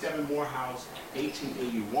 1867 Morehouse,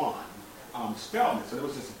 1881 Spelman. So there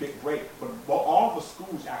was this big break. But all the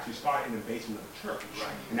schools actually started in the basement of the church,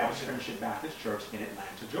 and that was Friendship Baptist Church in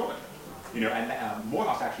Atlanta, Georgia. And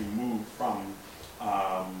Morehouse actually moved from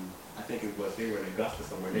I think it was, they were in Augusta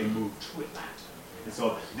somewhere, they moved to Atlanta. And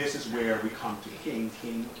so this is where we come to King.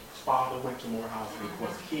 King's father went to Morehouse, and of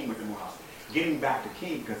course King went to Morehouse. Getting back to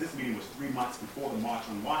King, because this meeting was 3 months before the March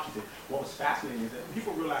on Washington, what was fascinating is that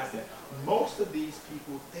people realized that most of these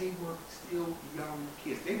people, they were still young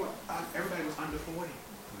kids. They were, everybody was under 40.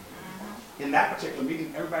 In that particular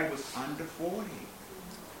meeting, everybody was under 40.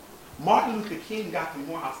 Martin Luther King got to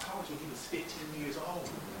Morehouse College when he was 15 years old.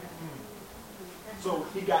 So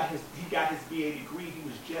he got his BA degree, he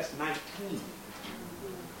was just 19.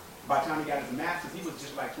 By the time he got his master's, he was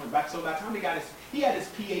just like 20. So by the time he had his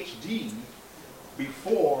PhD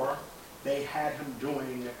before they had him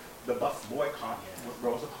doing the bus boycott with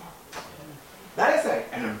Rosa Parks. That is a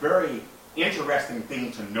very interesting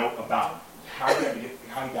thing to note about how he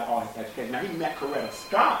got all his education. Now he met Coretta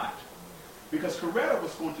Scott because Coretta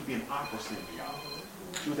was going to be an opera singer, y'all.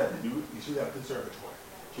 She was at the conservatory.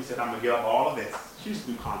 She said, I'm going to give up all of this. She used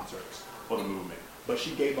to do concerts for the movement. But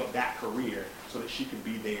she gave up that career so that she could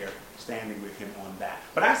be there standing with him on that.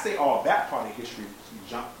 But I say all that part of history,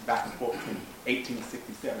 jump back and forth between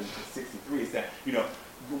 1867 to 63, is that,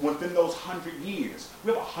 within those 100 years,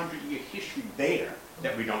 we have a 100-year history there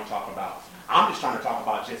that we don't talk about. I'm just trying to talk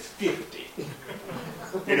about just 50.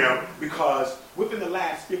 Because within the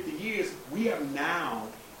last 50 years, we are now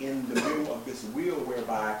in the middle of this wheel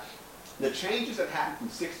whereby the changes that happened from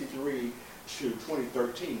 63 to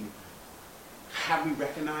 2013, have we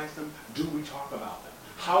recognized them? Do we talk about them?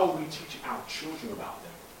 How are we teaching our children about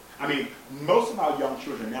them? I mean, most of our young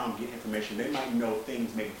children now get information. They might know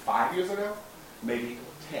things maybe 5 years ago, maybe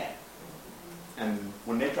 10. And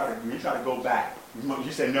when you try to go back,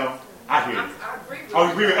 you say no. I hear you. I agree with you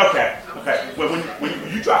agree with okay. Well, when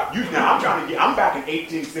I'm back in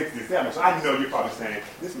 1867, so I know you're probably saying,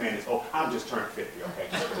 this man is old. I'm just turned 50, okay?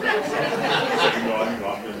 I'm just turned 50.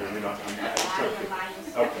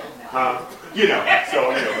 Okay.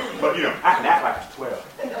 But I can act like I'm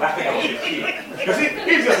 12. But I think I was a kid. Because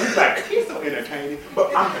he's so entertaining.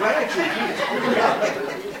 But I'm glad you're here.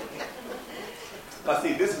 But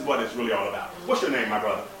see, this is what it's really all about. What's your name, my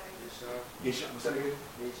brother? Ishan. What's that again?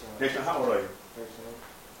 Ishan. How old are you?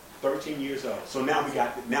 13 years old. So now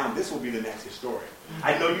this will be the next historian.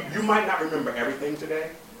 I know you might not remember everything today,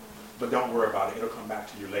 but don't worry about it. It'll come back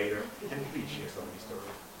to you later. And please share some of these stories.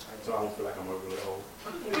 So I won't feel like I'm really old.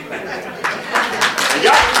 And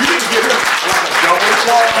y'all, you need to give him a double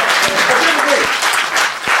applause. But here's the thing.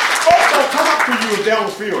 Folks don't come up to you if they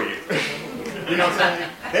don't feel you. You know what I'm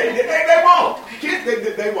saying? They won't. Kids,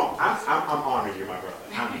 they won't. I'm honoring you, my brother.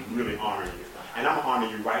 I'm really honoring you. And I'm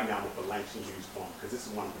honoring you right now with the Langston Hughes poem, because this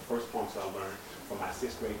is one of the first poems I learned from my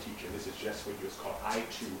 6th grade teacher. This is just for you. It's called I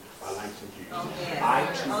Too by Langston Hughes. I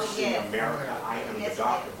too see America. I am the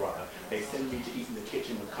doctor, brother. They send me to eat in the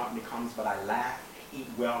kitchen when company comes, but I laugh, eat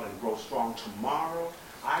well, and grow strong. Tomorrow,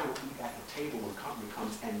 I will eat at the table when company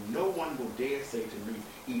comes, and no one will dare say to me,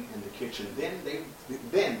 eat in the kitchen. Then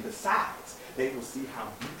besides, they will see how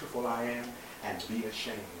beautiful I am and be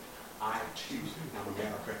ashamed. I too am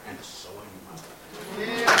America, and so are you, my brother.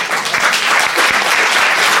 Yeah.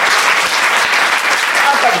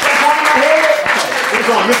 It's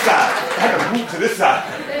on this side. I had to move to this side.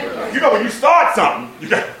 When you start something, you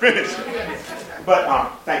got to finish it. But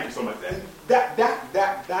thank you so much. And that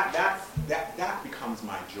becomes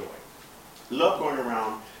my joy. Love going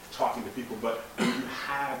around talking to people, but when you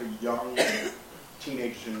have young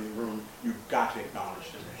teenagers in the room, you've got to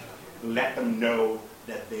acknowledge them. Let them know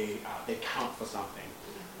that they count for something.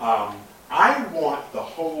 I want the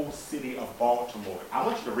whole city of Baltimore. I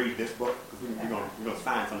want you to read this book, because we're going to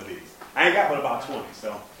sign some of these. I ain't got but about 20,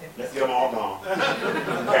 so let's get them all gone.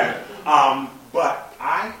 Okay. But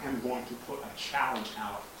I am going to put a challenge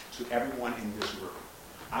out to everyone in this room.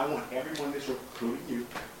 I want everyone in this room, including you,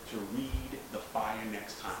 to read The Fire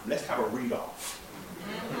next time. Let's have a read-off.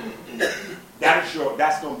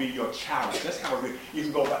 That's going to be your challenge. Let's have a read. You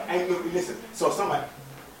can go back and listen. So somebody,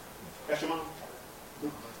 that's your mom?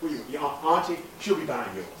 Your auntie, she'll be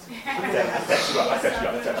buying yours. I set you up.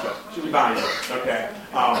 She'll be buying yours, okay?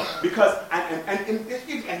 Because,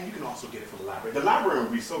 and you can also get it from the library. The library will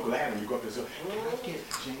be so glad when you go up there. So, can I get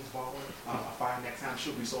James Baldwin A Fire Next Time?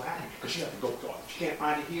 She'll be so happy because she has to go to all. If she can't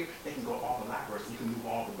find it here, they can go to all the libraries. You can move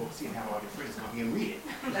all the books here and have all your friends come here and read it.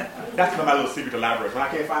 That's my little secret to libraries. When I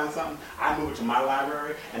can't find something, I move it to my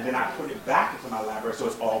library, and then I put it back into my library so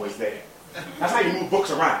it's always there. That's how you move books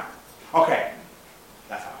around. Okay.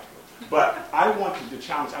 That's how I do it. But I want you to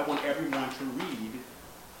challenge, I want everyone to read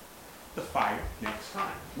The Fire Next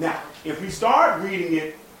Time. Now, if we start reading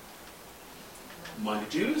it Monday,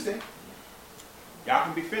 Tuesday, y'all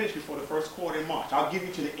can be finished before the first quarter in March. I'll give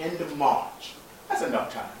you to the end of March. That's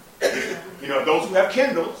enough time. You know, those who have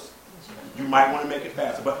Kindles, you might want to make it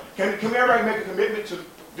faster. But can everybody make a commitment to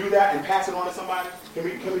do that and pass it on to somebody? Can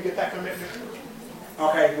we get that commitment?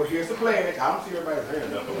 Okay, well, here's the pledge. I don't see everybody's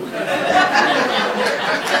hand up. You want to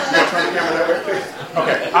turn the camera that way, please?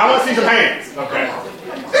 Okay, I want to see some hands. Okay.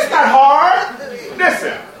 It's not hard.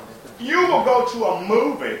 Listen, you will go to a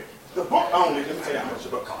movie. The book only, let me tell you how much the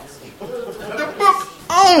book costs. The book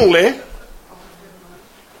only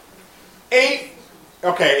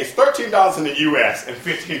it's $13 in the U.S. and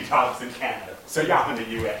 $15 in Canada. So y'all in the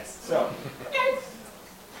U.S. So,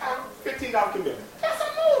 $15 commitment. That's a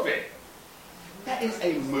movie. That is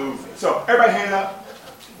a movie. So, everybody hand up.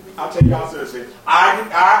 I'll take y'all seriously.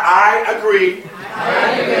 I agree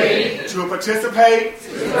to participate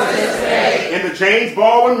in the James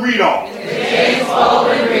Baldwin read-off.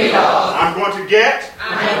 I'm going to get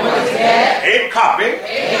a copy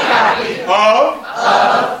of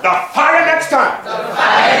The Fire Next Time.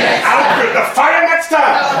 The Fire Next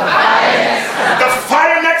Time. The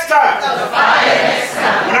Fire Next Time.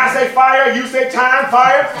 When I say fire, you say time.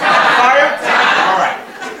 Fire. Fire. All right.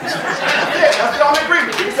 That's the only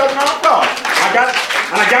agreement. Give yourself a round of applause.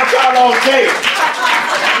 I got y'all on tape.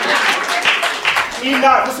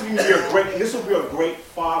 Enoch, this will be a great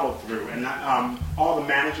follow through, and all the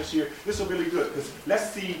managers here, this will be really good because let's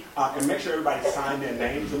see and make sure everybody sign their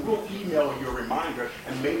names, and we'll email you a reminder,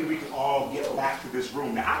 and maybe we can all get back to this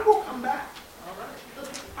room. Now I will come back.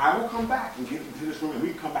 I will come back and get into this room, and we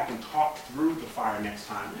can come back and talk through the fire next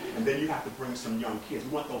time. And then you have to bring some young kids.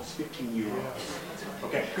 We want those 15-year-olds.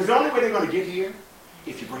 Okay? Because the only way they're going to get here,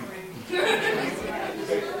 if you bring them.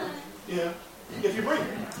 Yeah. If you bring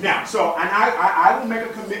them. Now, so, and I will make a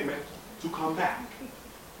commitment to come back.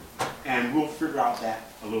 And we'll figure out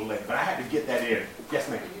that a little later. But I had to get that in. Yes,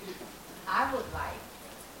 ma'am. I would like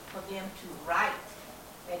for them to write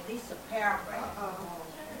at least a paragraph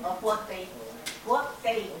of what they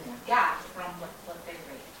got from what they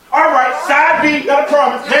read. All right, side B, not a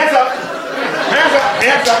promise. Hands up. Hands up.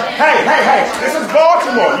 Hands up. Hey. This is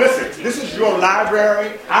Baltimore. Listen, this is your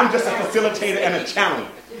library. I'm just a facilitator and a channeler.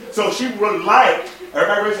 So she would like,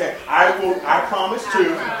 everybody raise their hand, I promise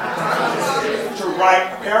to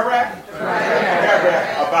write a paragraph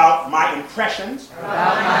about my impressions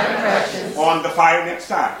on The Fire Next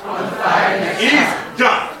Time. Easy,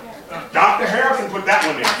 done. Dr. Harrison put that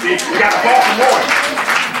one in. See, we got Baltimore.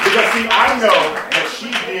 Because see, I know that she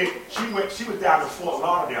was down in Fort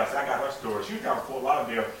Lauderdale, so I got her story. She was down in Fort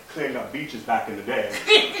Lauderdale cleaning up beaches back in the day.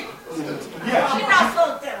 Yeah, I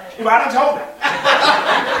done told that.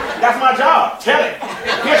 That's my job. Tell it.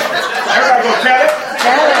 Everybody go tell it.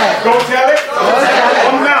 Go tell it.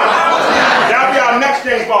 On the mountain. That'll be our next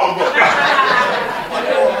James Baldwin book.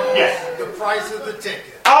 Yes. The price of the ticket.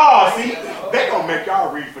 Oh, see, they're going to make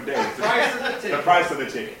y'all read for days. The price of the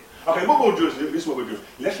ticket. Okay, what we'll do is, this is what we'll do.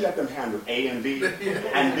 Let's let them handle A and B,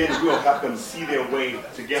 and then we'll help them see their way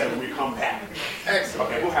together when we come back.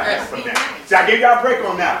 Excellent. Okay, we'll have that from there. See, I gave y'all a break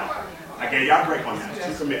on that one.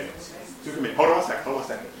 Two commitments. Hold on a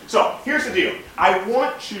second. So, here's the deal. I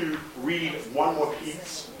want to read one more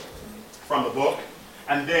piece from the book,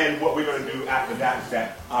 and then what we're going to do after that is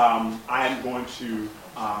that I am going to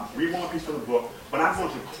read one piece from the book, but I'm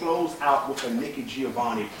going to close out with a Nikki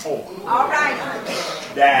Giovanni poem. All right.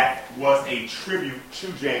 That was a tribute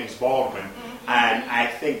to James Baldwin, and I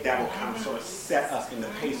think that will kind of sort of set us in the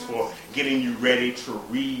pace for getting you ready to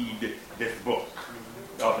read this book,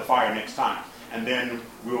 The Fire Next Time. And then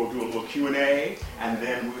we'll do a little Q&A, and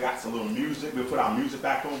then we got some little music. We'll put our music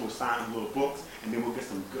back on, we'll sign little books, and then we'll get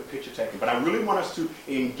some good picture taking. But I really want us to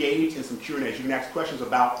engage in some Q&As. You can ask questions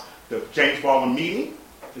about the James Baldwin meeting,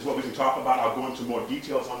 is what we can talk about. I'll go into more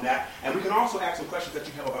details on that. And we can also ask some questions that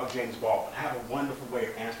you have about James Baldwin. I have a wonderful way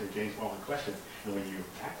of answering James Baldwin questions, and when you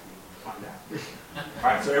ask me, you find out. All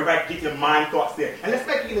right, so everybody get your mind thoughts there. And let's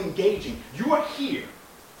make it engaging. You are here,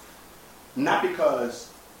 not because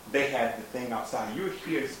they had the thing outside. You're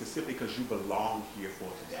here specifically because you belong here for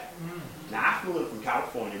today. Now, I flew in from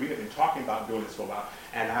California. We have been talking about doing this for a while,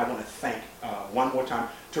 and I want to thank one more time.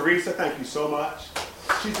 Teresa, thank you so much.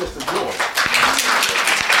 She's just a joy.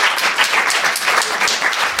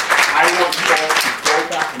 I want you all to go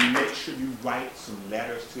back and make sure you write some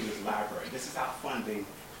letters to this library. This is how funding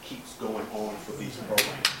keeps going on for these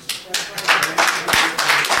programs.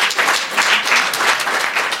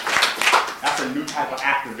 That's a new type of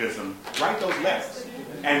activism. Write those letters.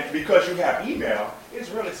 And because you have email, it's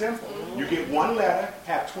really simple. You get one letter,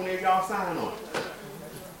 have 20 of y'all sign on it.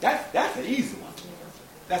 That's an easy one.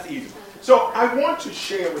 That's the easy one. So I want to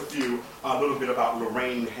share with you a little bit about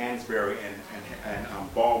Lorraine Hansberry and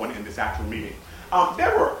Baldwin in this actual meeting.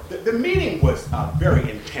 The meeting was a very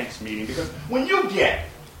intense meeting because when you get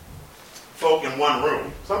folk in one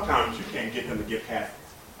room, sometimes you can't get them to get past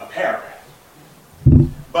a paragraph.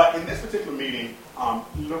 But in this particular meeting,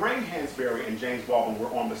 Lorraine Hansberry and James Baldwin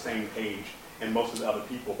were on the same page and most of the other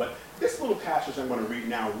people. But this little passage I'm going to read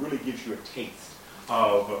now really gives you a taste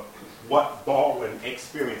of what Baldwin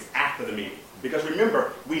experienced after the meeting. Because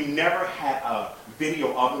remember, we never had a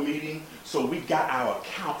video of the meeting, so we got our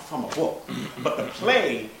account from a book. But the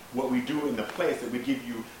play, what we do in the play is that we give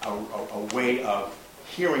you a way of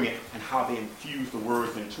hearing it and how they infuse the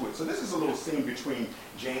words into it. So this is a little scene between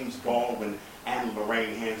James Baldwin and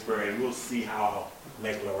Lorraine Hansberry, and we'll see how I'll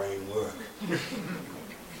make Lorraine work.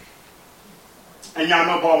 And y'all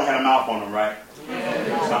know Baldwin had a mouth on him, right?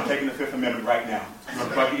 Yeah. So I'm taking the Fifth Amendment right now. I'm going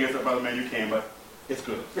to plug your ears up, brother man, you can, but it's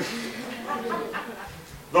good.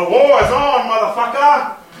 The war is on,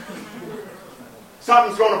 motherfucker.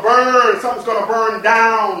 Something's going to burn. Something's going to burn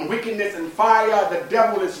down. Wickedness and fire. The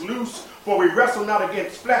devil is loose. For we wrestle not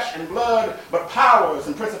against flesh and blood, but powers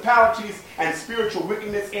and principalities and spiritual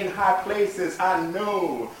wickedness in high places. I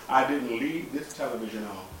know I didn't leave this television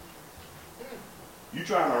on. You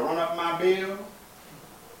trying to run up my bill?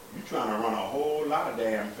 You trying to run a whole lot of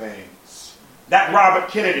damn things. That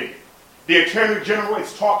Robert Kennedy, the Attorney General,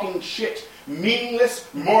 is talking shit. Meaningless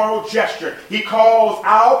moral gesture. He calls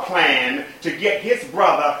our plan to get his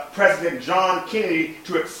brother, President John Kennedy,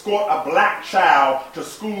 to escort a black child to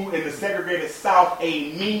school in the segregated South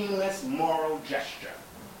a meaningless moral gesture.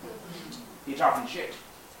 He's talking shit.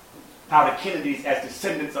 How the Kennedys, as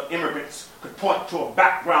descendants of immigrants, could point to a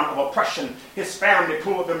background of oppression. His family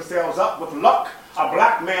pulled themselves up with luck. A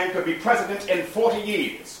black man could be president in 40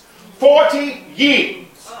 years. 40 years!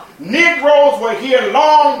 Negroes were here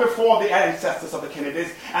long before the ancestors of the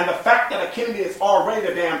Kennedys, and the fact that a Kennedy is already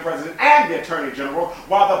the damn president and the Attorney General,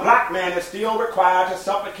 while the black man is still required to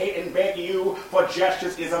supplicate and beg you for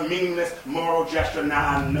gestures, is a meaningless moral gesture.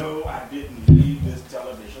 Now, I know I didn't leave this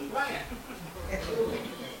television playing.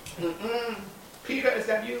 Peter, is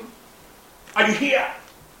that you? Are you here?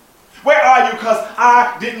 Where are you? Because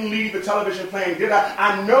I didn't leave the television playing, did I?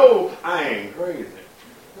 I know I ain't crazy.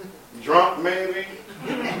 Drunk, maybe.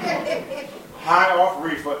 High off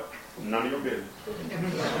reefer. None of your business.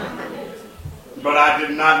 But I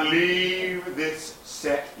did not leave this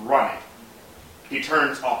set running. He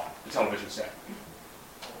turns off the television set.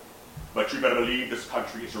 But you better believe this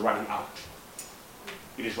country is running out.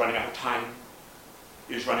 It is running out of time.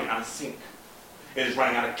 It is running out of sync. It is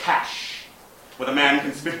running out of cash. Where the man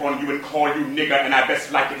can spit on you and call you nigger, and I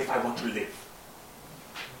best like it if I want to live.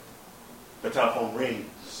 The telephone rings.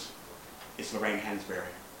 It's Lorraine Hansberry.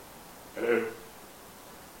 Hello.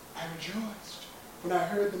 I rejoiced when I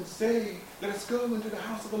heard them say, let us go into the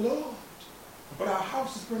house of the Lord. But our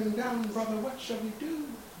house is burning down, brother, what shall we do?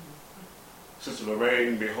 Sister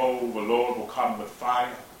Lorraine, behold, the Lord will come with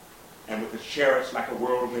fire, and with his chariots like a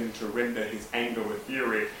whirlwind to render his anger with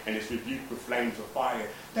fury and his rebuke with flames of fire.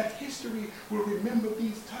 That history will remember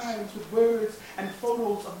these times with words and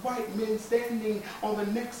photos of white men standing on the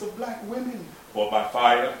necks of black women. For by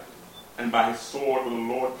fire and by his sword will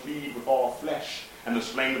the Lord plead with all flesh, and the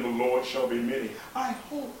slain of the Lord shall be many. I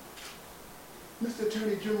hope Mr.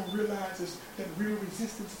 Attorney General realizes that real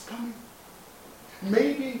resistance is coming.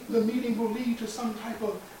 Maybe the meeting will lead to some type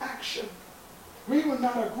of action. We were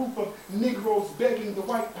not a group of Negroes begging the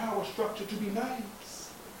white power structure to be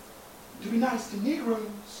nice. To be nice to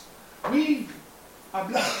Negroes. We are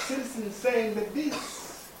black citizens saying that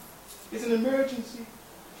this is an emergency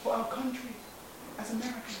for our country as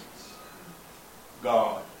Americans.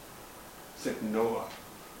 God sent Noah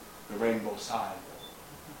the rainbow sign.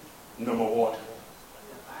 No more water.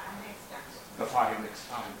 The fire next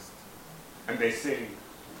time. And they sing,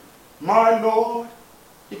 my Lord,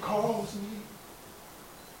 he calls me.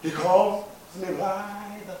 He calls me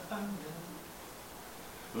by the thunder.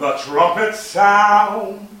 The trumpet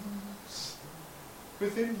sounds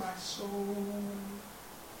within my soul.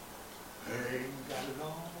 I ain't got it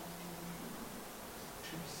all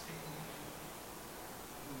to say.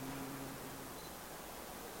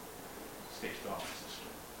 Stay strong, sister.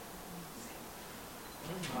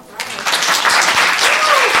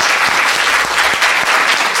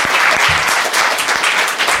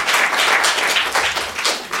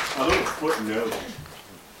 A little footnote.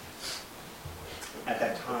 At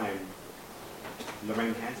that time,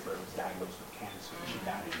 Lorraine Hansberry was diagnosed with cancer. She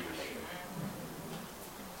died a year later.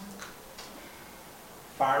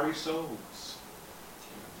 Fiery souls,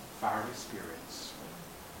 fiery spirits.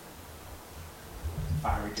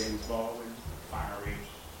 Fiery James Baldwin, fiery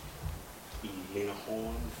Lena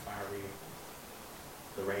Horne, fiery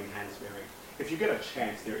Lorraine Hansberry. If you get a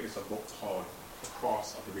chance, there is a book called The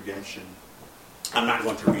Cross of the Redemption. I'm not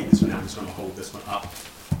going to read this one. I'm just going to hold this one up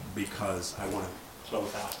because I want to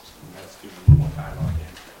close out. Let's do one more dialogue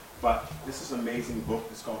in. But this is an amazing book.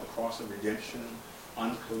 It's called The Cross of Redemption,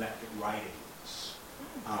 Uncollected Writings.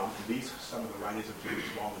 And these are some of the writings of James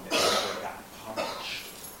Baldwin that never got published.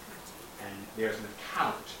 And there's an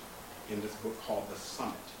account in this book called The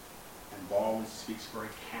Summit. And Baldwin speaks very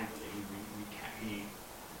candidly. He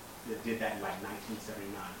did that in like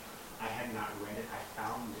 1979. I had not read it. I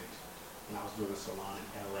found it when I was doing a salon in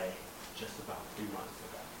LA just about 3 months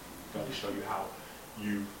ago. Going to show you how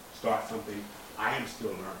you start something. I am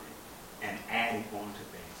still learning and adding on to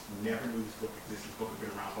things. Never knew this book existed. This book has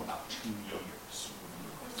been around for about 2 years.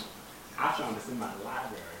 I found this in my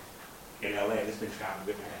library in LA. It's been traveling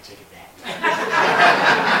with me. I got to take it back.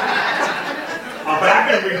 But I've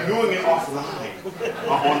been renewing it offline,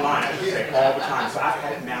 online, I should say, all the time. So I've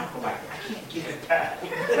had it now for like, I can't get it back.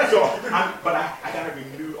 So, I got to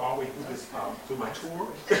renew all the way through this, through my tour.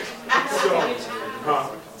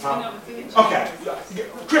 Okay,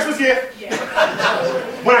 Christmas gift.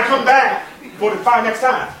 When I come back for the next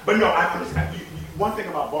time. But no, one thing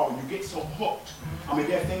about Baldwin, you get so hooked. I mean,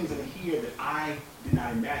 there are things in here that I did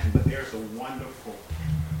not imagine, but there's a wonderful.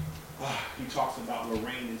 He talks about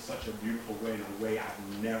Lorraine in such a beautiful way, in a way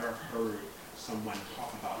I've never heard someone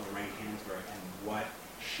talk about Lorraine Hansberry and what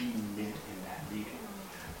she meant in that meeting.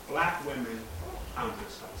 Black women, I'm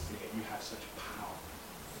just going to say it, you have such power.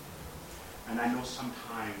 And I know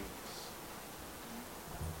sometimes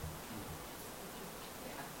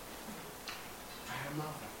I had a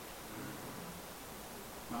mother.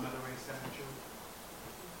 My mother raised 7 children.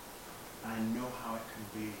 And I know how it can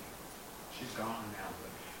be. She's gone now, but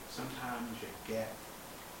sometimes you get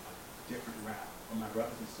a different rap. For my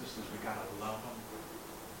brothers and sisters, we gotta love them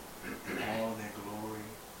in all their glory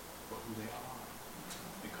for who they are.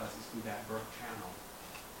 Because it's through that birth channel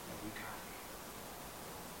that we got here.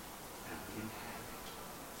 And we didn't have it.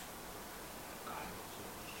 God knows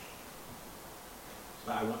it.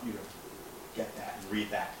 So I want you to get that and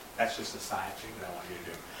read that. That's just a side thing that I want you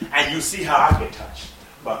to do. And you see how I get touched.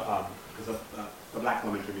 But because the black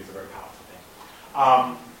woman to me is a very powerful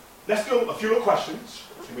thing. Let's do a few little questions.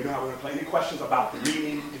 And we know how we're going to play. Any questions about the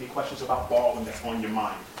reading? Any questions about Baldwin that's on your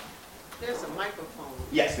mind? There's a microphone.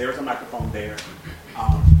 Yes, there's a microphone there.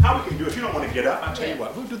 How we can do, if you don't want to get up, I'll tell you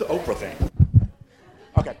what, we'll do the Oprah thing.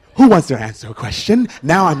 Okay, who wants to answer a question?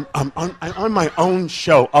 Now I'm on my own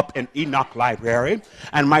show up in Enoch Library,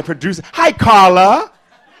 and my producer, hi Carla.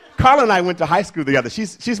 Carla and I went to high school together.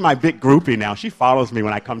 She's my big groupie now. She follows me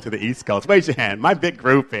when I come to the East Coast. Raise your hand, my big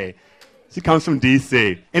groupie. She comes from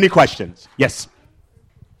D.C. Any questions? Yes.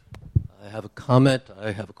 I have a comment.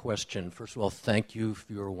 I have a question. First of all, thank you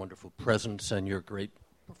for your wonderful presence and your great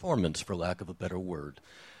performance, for lack of a better word.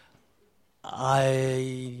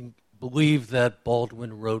 I believe that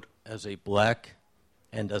Baldwin wrote as a black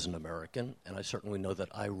and as an American, and I certainly know that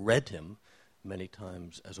I read him many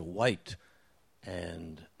times as a white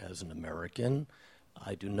and as an American.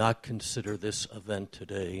 I do not consider this event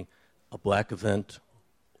today a black event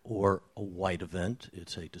or a white event.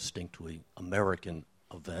 It's a distinctly American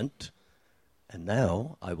event. And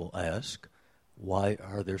now I will ask, why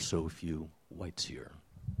are there so few whites here?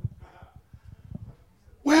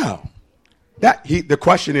 Well, the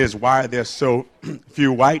question is, why are there so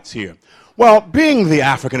few whites here? Well, being the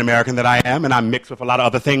African American that I am, and I'm mixed with a lot of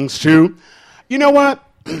other things too, you know what?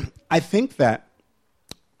 I think that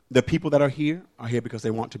the people that are here because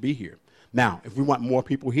they want to be here. Now, if we want more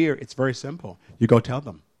people here, it's very simple. You go tell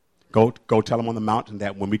them. Go tell them on the mountain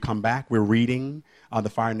that when we come back, we're reading The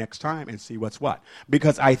Fire Next Time and see what's what.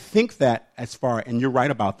 Because I think that and you're right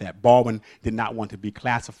about that, Baldwin did not want to be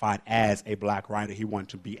classified as a black writer. He wanted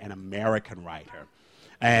to be an American writer.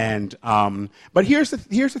 And but here's the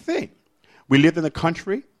thing. We live in a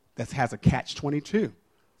country that has a catch-22.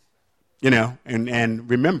 You know, and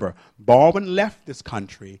remember, Baldwin left this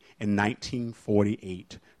country in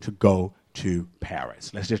 1948 to go to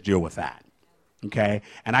Paris. Let's just deal with that. Okay,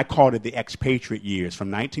 and I called it the expatriate years. From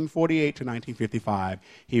 1948 to 1955,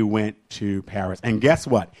 he went to Paris. And guess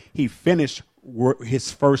what? He finished,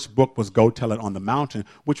 his first book was Go Tell It on the Mountain,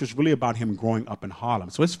 which was really about him growing up in Harlem.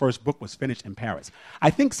 So his first book was finished in Paris. I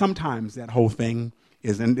think sometimes that whole thing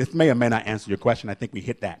is, and this may or may not answer your question, I think we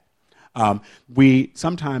hit that.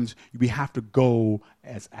 Sometimes we have to go,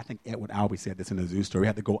 as I think Edward Albee said this in the Zoo Story, we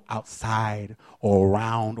have to go outside or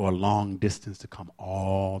around or a long distance to come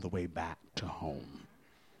all the way back to home.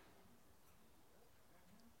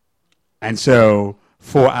 And so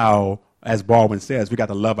for our as Baldwin says, we got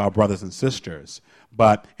to love our brothers and sisters.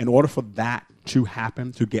 But in order for that to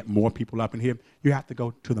happen, to get more people up in here, you have to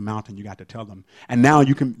go to the mountain. You got to tell them. And now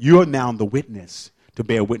you're now the witness to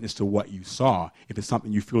bear witness to what you saw. If it's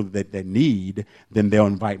something you feel that they need, then they'll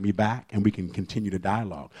invite me back and we can continue the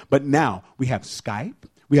dialogue. But now we have Skype.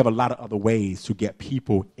 We have a lot of other ways to get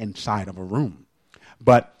people inside of a room.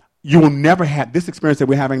 But you will never have this experience that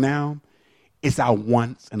we're having now. It's our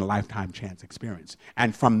once-in-a-lifetime chance experience.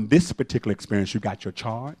 And from this particular experience, you got your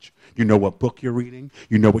charge, you know what book you're reading,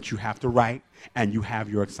 you know what you have to write, and you have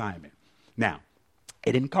your assignment. Now,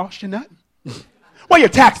 it didn't cost you nothing. Well, your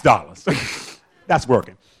tax dollars. That's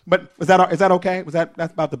working. But is that okay?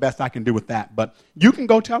 That's about the best I can do with that. But you can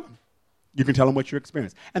go tell them. You can tell them what you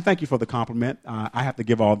experienced. And thank you for the compliment. I have to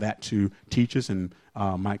give all that to teachers and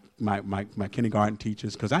my kindergarten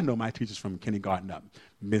teachers, because I know my teachers from kindergarten up.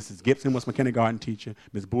 Mrs. Gibson was my kindergarten teacher.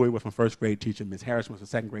 Ms. Bowie was my first grade teacher. Ms. Harrison was my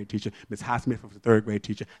second grade teacher. Ms. Highsmith was the third grade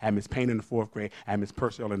teacher. I had Ms. Payne in the fourth grade. I had Ms.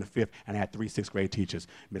 Purcell in the fifth. And I had 3 sixth grade teachers.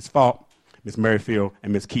 Ms. Falk, Ms. Merrifield,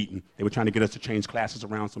 and Ms. Keaton. They were trying to get us to change classes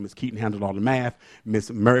around, so Ms. Keaton handled all the math.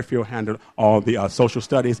 Ms. Merrifield handled all the social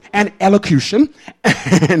studies and elocution.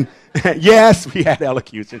 And yes, we had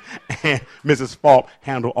elocution. And Mrs. Falk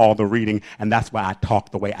handled all the reading, and that's why I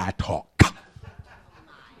talk the way I talk.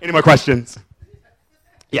 Any more questions?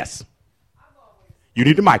 Yes. You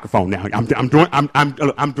need the microphone now. I'm doing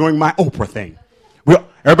my Oprah thing.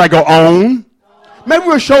 Everybody go on. Maybe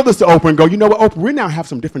we'll show this to Oprah and go, you know what, Oprah, we now have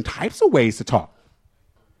some different types of ways to talk.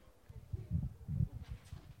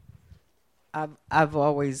 I've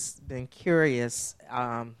always been curious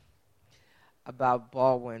about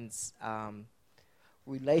Baldwin's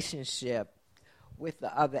relationship with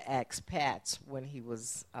the other expats when he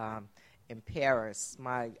was in Paris.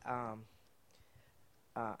 I'm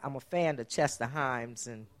a fan of Chester Himes,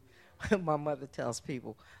 and my mother tells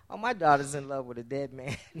people, oh, my daughter's in love with a dead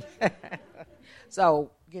man.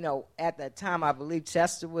 So, at that time, I believe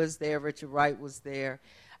Chester was there, Richard Wright was there.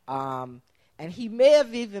 And he may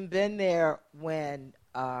have even been there when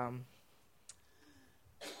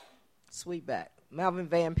Sweetback, Melvin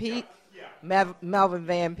Van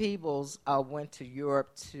Peebles went to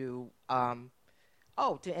Europe to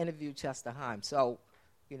interview Chester Himes. So,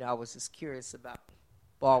 I was just curious about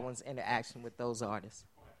Baldwin's interaction with those artists.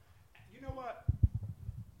 You know what?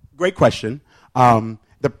 Great question.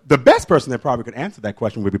 The best person that probably could answer that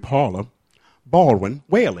question would be Paula Baldwin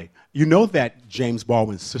Whaley. You know that James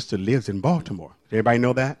Baldwin's sister lives in Baltimore. Does everybody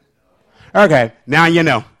know that? Okay, now you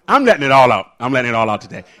know. I'm letting it all out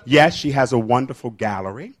today. Yes, she has a wonderful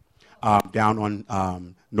gallery down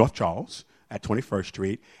on North Charles at 21st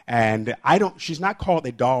Street. And she's not called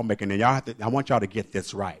a doll maker. Now, I want y'all to get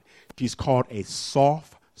this right. She's called a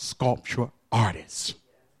soft sculpture artist.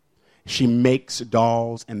 She makes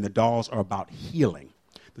dolls, and the dolls are about healing.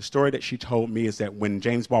 The story that she told me is that when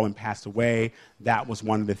James Baldwin passed away, that was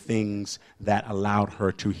one of the things that allowed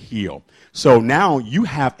her to heal. So now you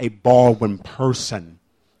have a Baldwin person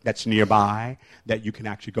that's nearby that you can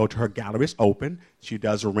actually go to. Her gallery is open. She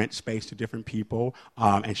does rent space to different people,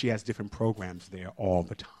 and she has different programs there all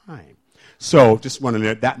the time. So just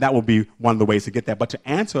wanted that will be one of the ways to get that. But to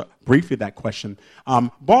answer briefly that question,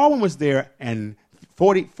 Baldwin was there in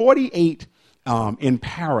 48 in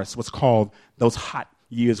Paris was called those hot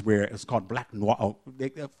years where it's called black noir,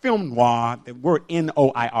 film noir. The word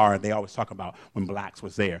N-O-I-R they always talk about when blacks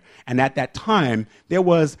was there. And at that time, there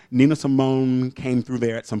was Nina Simone came through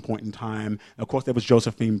there at some point in time. Of course, there was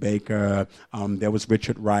Josephine Baker. There was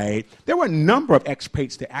Richard Wright. There were a number of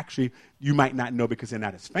expatriates that actually you might not know because they're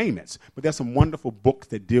not as famous. But there's some wonderful books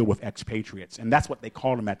that deal with expatriates, and that's what they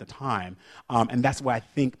called them at the time. And that's why I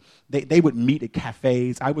think they would meet at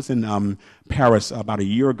cafes. I was in Paris about a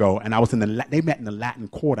year ago, and they met in the Latin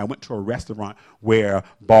Quarter. I went to a restaurant where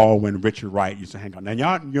Baldwin, Richard Wright used to hang out. Now,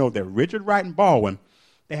 y'all know that Richard Wright and Baldwin,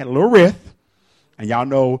 they had a little rift. And y'all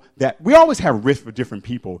know that we always have rifts for different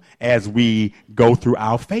people as we go through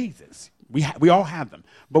our phases. We all have them.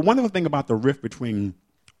 But one of the things about the rift between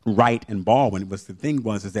Wright and Baldwin is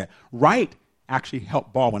that Wright actually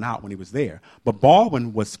helped Baldwin out when he was there. But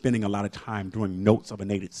Baldwin was spending a lot of time doing Notes of a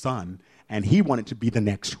Native Son, and he wanted to be the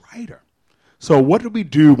next writer. So what do we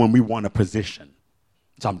do when we want a position?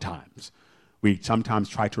 Sometimes. We sometimes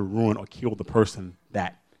try to ruin or kill the person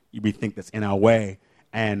that we think that's in our way.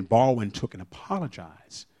 And Baldwin took and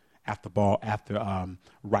apologized after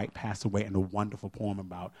Wright passed away in a wonderful poem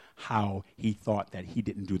about how he thought that he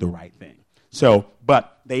didn't do the right thing. So,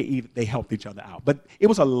 but they helped each other out. But it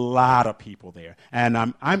was a lot of people there. And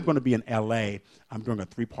I'm going to be in L.A. I'm doing a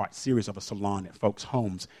 3-part series of a salon at folks'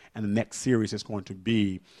 homes. And the next series is going to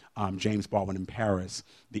be James Baldwin in Paris,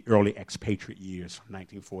 the early expatriate years from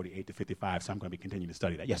 1948 to 55. So I'm going to be continuing to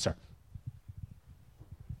study that. Yes, sir.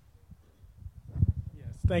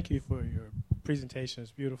 Yes, thank you for your presentation.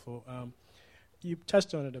 It's beautiful. You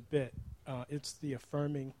touched on it a bit. It's the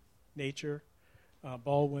affirming nature.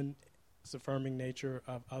 Baldwin's affirming nature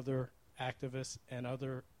of other activists and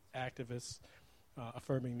other activists'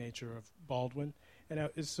 affirming nature of Baldwin. And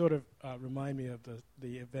it sort of remind me of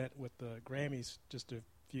the event with the Grammys just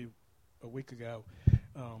a week ago.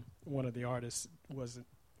 One of the artists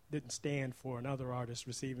didn't stand for another artist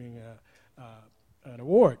receiving an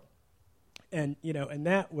award. And and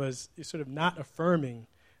that was sort of not affirming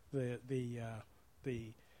the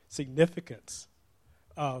significance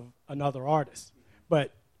of another artist.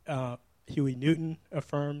 But Huey Newton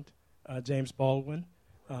affirmed James Baldwin.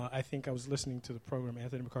 I think I was listening to the program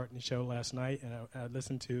Anthony McCartney Show last night, and I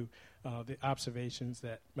listened to the observations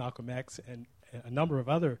that Malcolm X and a number of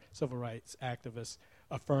other civil rights activists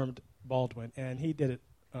affirmed Baldwin, and he did it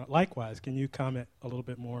likewise. Can you comment a little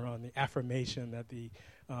bit more on the affirmation that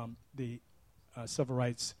the civil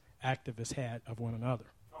rights activists had of one another?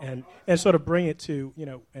 And sort of bring it to,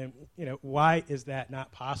 why is that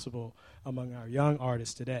not possible among our young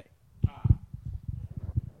artists today?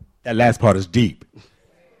 That last part is deep.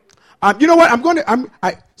 You know what?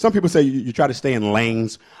 Some people say you try to stay in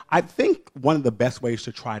lanes. I think one of the best ways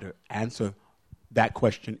to try to answer that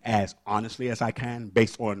question as honestly as I can,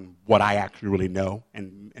 based on what I actually really know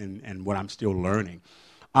and what I'm still learning.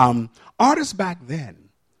 Artists back then,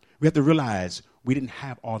 we have to realize we didn't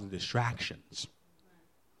have all the distractions.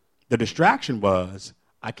 The distraction was,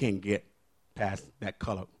 I can't get past that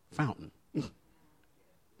color fountain.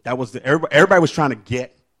 That was everybody was trying to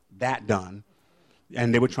get that done,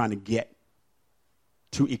 and they were trying to get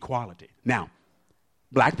to equality. Now,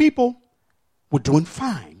 black people were doing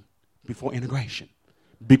fine before integration.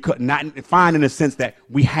 Because not fine in the sense that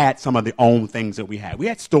we had some of the own things that we had. We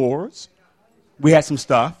had stores. We had some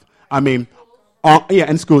stuff. In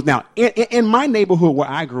schools. Now, in my neighborhood where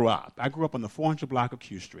I grew up on the 400 block of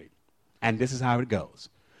Q Street. And this is how it goes.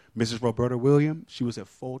 Mrs. Roberta Williams, she was at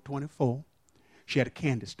 424. She had a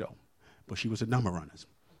candy store, but she was a number runner.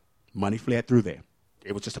 Money fled through there.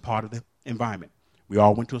 It was just a part of the environment. We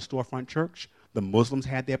all went to a storefront church. The Muslims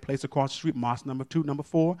had their place across the street, mosque number 2, number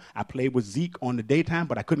 4. I played with Zeke on the daytime,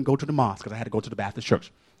 but I couldn't go to the mosque because I had to go to the Baptist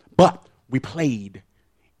church. But we played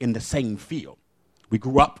in the same field. We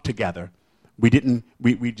grew up together. We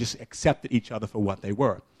just accepted each other for what they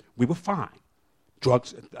were. We were fine.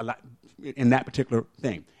 Drugs, a lot in that particular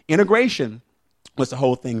thing. Integration was the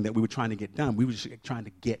whole thing that we were trying to get done. We were just trying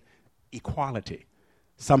to get equality.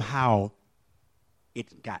 Somehow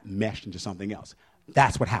it got meshed into something else.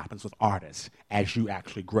 That's what happens with artists as you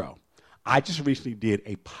actually grow. I just recently did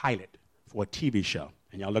a pilot for a TV show,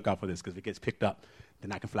 and y'all look out for this because if it gets picked up,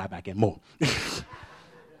 then I can fly back in more.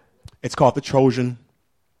 It's called The Trojan.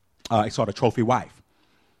 It's called A Trophy Wife.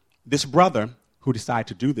 This brother who decided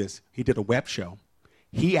to do this, he did a web show.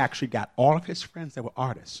 He actually got all of his friends that were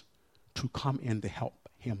artists to come in to help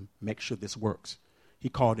him make sure this works. He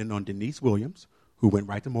called in on Denise Williams, who went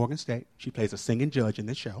right to Morgan State. She plays a singing judge in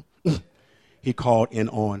this show. He called in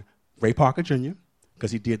on Ray Parker Jr.,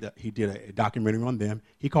 because he did a documentary on them.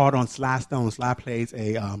 He called on Sly Stone. Sly plays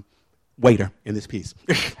a waiter in this piece.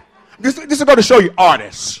 This is going to show you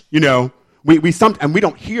artists, we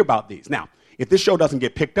don't hear about these. Now, if this show doesn't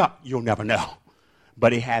get picked up, you'll never know.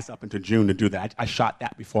 But it has up until June to do that. I shot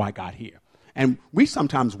that before I got here. And we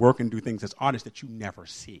sometimes work and do things as artists that you never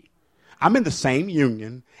see. I'm in the same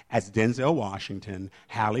union as Denzel Washington,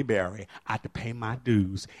 Halle Berry. I have to pay my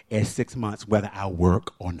dues every 6 months whether I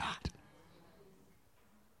work or not.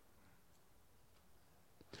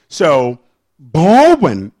 So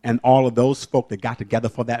Baldwin and all of those folk that got together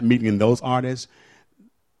for that meeting and those artists,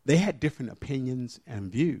 they had different opinions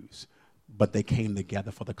and views, but they came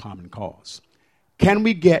together for the common cause. Can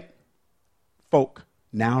we get folk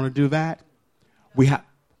now to do that?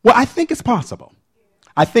 I think it's possible.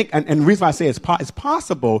 I think, and the reason why I say it's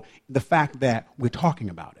possible, the fact that we're talking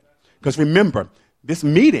about it. Because remember, this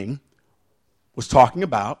meeting was talking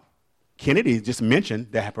about, Kennedy just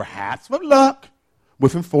mentioned that perhaps with luck,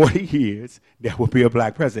 within 40 years, there will be a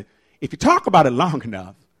black president. If you talk about it long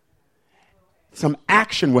enough, some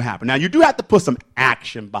action will happen. Now, you do have to put some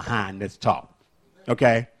action behind this talk,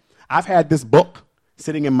 okay? I've had this book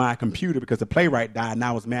sitting in my computer because the playwright died, and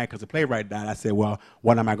I was mad because the playwright died. I said, well,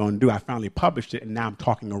 what am I going to do? I finally published it, and now I'm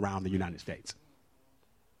talking around the United States.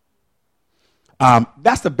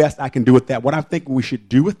 That's the best I can do with that. What I think we should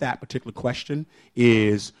do with that particular question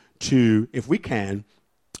is to, if we can,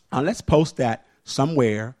 let's post that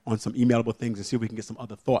somewhere on some emailable things and see if we can get some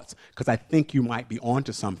other thoughts. Because I think you might be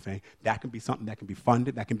onto something. That can be something that can be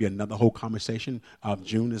funded. That can be another whole conversation.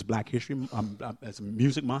 June is Black History, as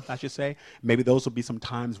Music Month, I should say. Maybe those will be some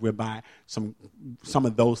times whereby some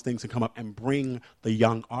of those things can come up and bring the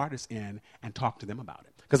young artists in and talk to them about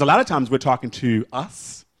it. Because a lot of times we're talking to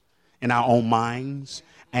us in our own minds,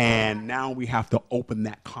 and now we have to open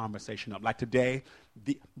that conversation up. Like today,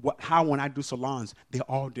 when I do salons, they're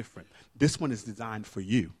all different. This one is designed for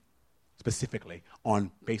you, specifically,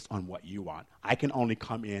 based on what you want. I can only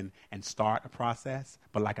come in and start a process,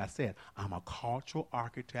 but like I said, I'm a cultural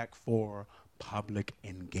architect for public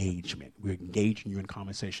engagement. We're engaging you in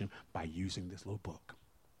conversation by using this little book.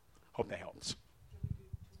 Hope that helps.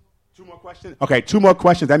 2 more questions? Okay, 2 more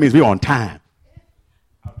questions. That means we're on time.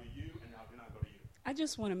 I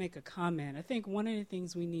just want to make a comment. I think one of the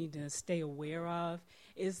things we need to stay aware of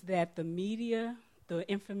is that the media, the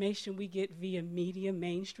information we get via media,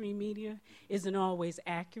 mainstream media, isn't always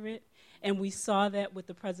accurate. And we saw that with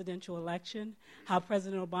the presidential election, how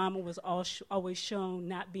President Obama was always shown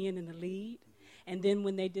not being in the lead. And then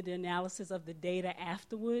when they did the analysis of the data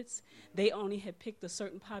afterwards, they only had picked a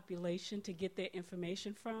certain population to get their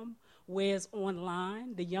information from, whereas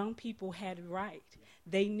online, the young people had it right.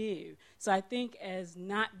 They knew. So I think as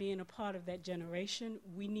not being a part of that generation,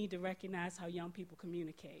 we need to recognize how young people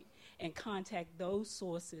communicate and contact those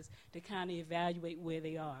sources to kind of evaluate where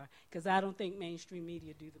they are. Because I don't think mainstream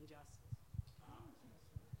media do them justice.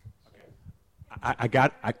 Okay,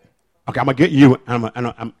 I'm going to get you. I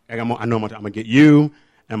know I'm going to get you, and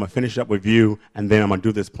I'm going to finish up with you, and then I'm going to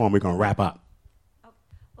do this poem. We're going to wrap up.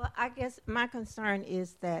 Well, I guess my concern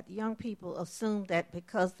is that young people assume that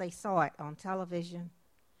because they saw it on television,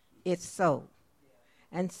 it's so.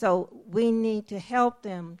 And so we need to help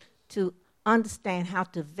them to understand how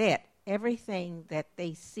to vet everything that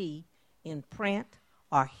they see in print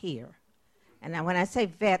or hear. And now when I say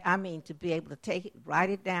vet, I mean to be able to take it, write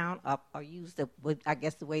it down, or use I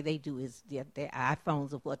guess the way they do is their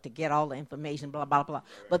iPhones of what to get all the information, blah, blah, blah.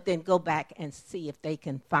 But then go back and see if they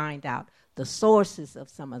can find out the sources of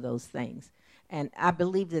some of those things. And I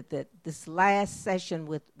believe that this last session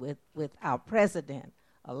with our president,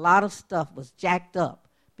 a lot of stuff was jacked up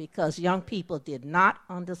because young people did not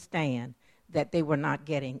understand that they were not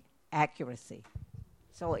getting accuracy.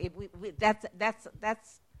 So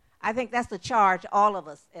I think that's the charge all of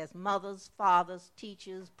us as mothers, fathers,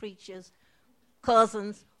 teachers, preachers,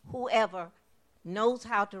 cousins, whoever knows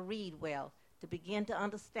how to read well, to begin to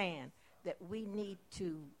understand that we need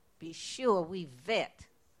to be sure we vet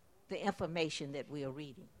the information that we are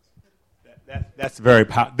reading. That's very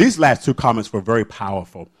powerful. These last 2 comments were very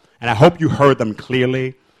powerful, and I hope you heard them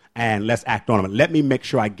clearly, and let's act on them. Let me make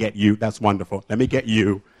sure I get you. That's wonderful. Let me get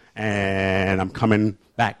you, and I'm coming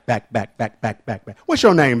back. What's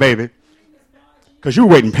your name, baby? Because you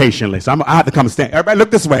were waiting patiently, so I have to come stand. Everybody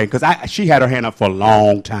look this way, because she had her hand up for a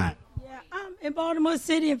long time. Yeah, in Baltimore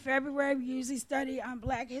City in February, we usually study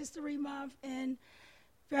Black History Month, and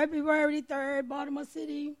February 3rd, Baltimore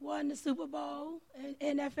City won the Super Bowl,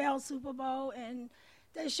 NFL Super Bowl, and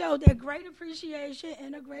they showed their great appreciation,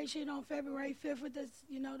 integration on February 5th with the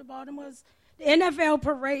NFL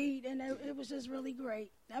parade, and it was just really great.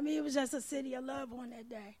 I mean, it was just a city of love on that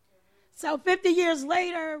day. So 50 years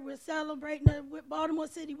later, we're celebrating with Baltimore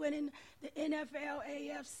City winning the NFL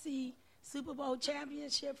AFC Super Bowl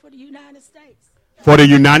championship for the United States. For the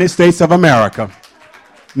United States of America.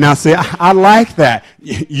 Now, see, I like that.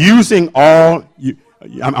 Using all,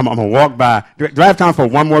 I'm going to walk by. Do I have time for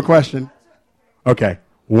one more question? Okay,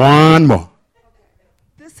 one more.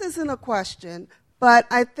 This isn't a question, but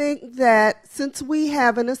I think that since we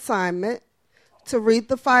have an assignment to read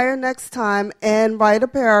the flyer next time and write a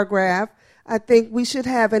paragraph, I think we should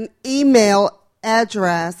have an email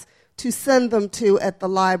address to send them to at the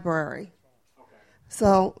library. Okay.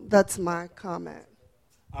 So that's my comment.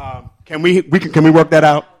 Can we work that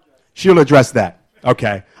out? She'll address that.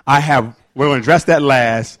 Okay. We're going to address that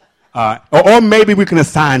last. Or maybe we can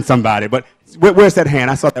assign somebody. But where's that hand?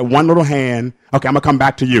 I saw that one little hand. Okay, I'm going to come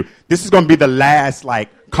back to you. This is going to be the last,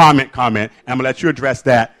 comment, and I'm going to let you address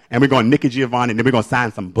that. And we're going to Nikki Giovanni, and then we're going to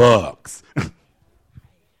sign some books.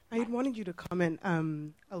 I had wanted you to comment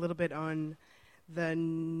a little bit on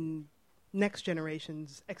the next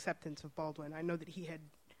generation's acceptance of Baldwin. I know that he had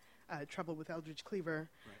trouble with Eldridge Cleaver.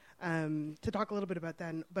 To talk a little bit about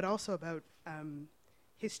that, but also about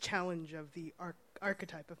his challenge of the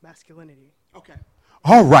archetype of masculinity. Okay.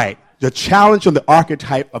 All right. The challenge of the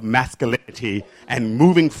archetype of masculinity. humanity and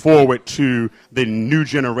moving forward to the new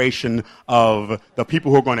generation of the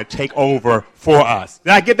people who are going to take over for us.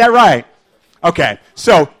 Did I get that right? Okay,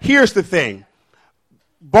 so here's the thing.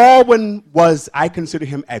 Baldwin was, I consider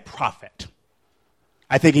him a prophet.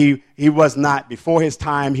 I think he was not before his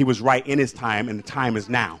time, he was right in his time, and the time is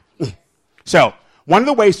now. So, one of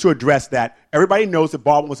the ways to address that, everybody knows that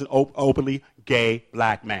Baldwin was an openly gay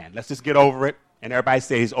black man. Let's just get over it, and everybody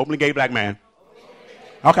say he's openly gay black man.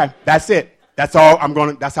 Okay, that's it. That's how I'm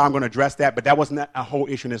going to address that, but that wasn't a whole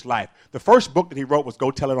issue in his life. The first book that he wrote was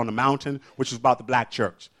Go Tell It on the Mountain, which was about the black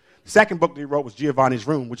church. The second book that he wrote was Giovanni's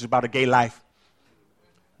Room, which is about a gay life.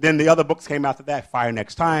 Then the other books came after that, Fire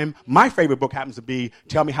Next Time. My favorite book happens to be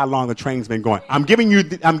Tell Me How Long the Train's Been Going. I'm giving you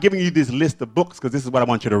this list of books because this is what I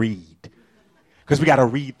want you to read. Because we got to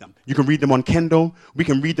read them. You can read them on Kindle. We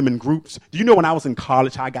can read them in groups. Do you know when I was in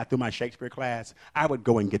college, how I got through my Shakespeare class? I would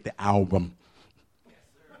go and get the album.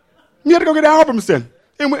 You had to go get the albums then.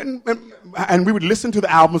 And we would listen to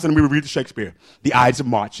the albums and we would read the Shakespeare. The Ides of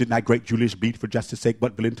March, did not great Julius beat for justice sake,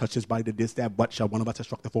 but villain touched his body to this, that, but shall one of us have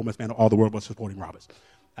struck the foremost man of all the world was supporting robbers.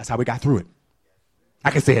 That's how we got through it.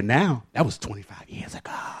 I can say it now. That was 25 years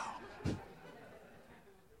ago.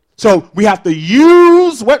 So we have to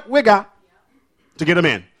use what we got to get them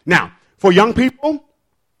in. Now, for young people,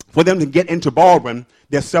 for them to get into Baldwin,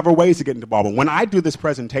 there's several ways to get into Baldwin. When I do this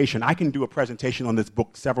presentation, I can do a presentation on this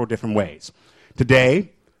book several different ways.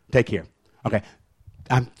 Today, take care. Okay,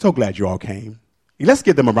 I'm so glad you all came. Let's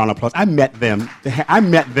give them a round of applause. I met them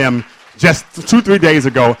just 2-3 days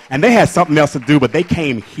ago, and they had something else to do, but they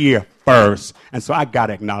came here first. And so I got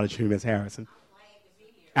to acknowledge you, Ms. Harrison.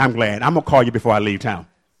 I'm glad. I'm going to call you before I leave town.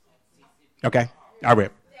 Okay? All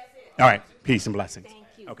right. All right. Peace and blessings. Thank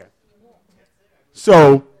you. Okay.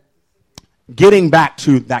 So, getting back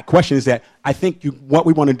to that question is that I think what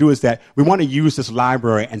we want to do is that we want to use this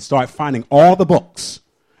library and start finding all the books.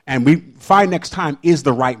 And we find Next Time is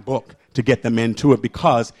the right book to get them into it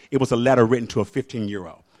because it was a letter written to a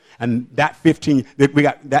 15-year-old. And that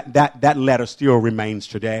that letter still remains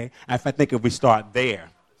today. And I think if we start there,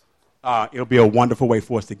 it'll be a wonderful way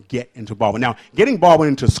for us to get into Baldwin. Now, getting Baldwin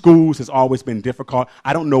into schools has always been difficult.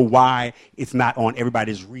 I don't know why it's not on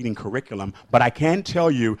everybody's reading curriculum, but I can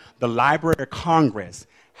tell you the Library of Congress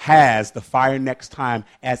has The Fire Next Time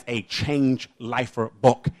as a change lifer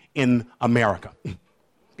book in America.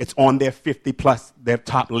 It's on their 50-plus, their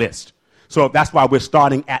top list. So that's why we're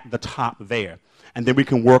starting at the top there. And then we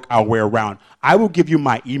can work our way around. I will give you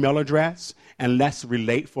my email address, and let's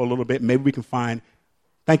relate for a little bit. Maybe we can find...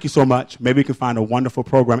 Thank you so much. Maybe we can find a wonderful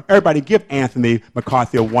program. Everybody give Anthony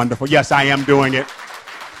McCarthy a wonderful... Yes, I am doing it.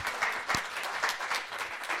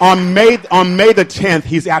 On May the 10th,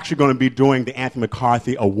 he's actually going to be doing the Anthony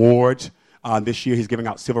McCarthy Awards. This year, he's giving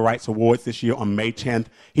out civil rights awards this year on May 10th.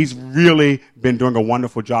 He's really been doing a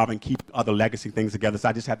wonderful job and keep other legacy things together. So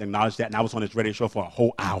I just have to acknowledge that. And I was on his radio show for a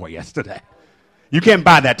whole hour yesterday. You can't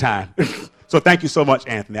buy that time. So thank you so much,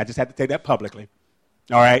 Anthony. I just had to take that publicly.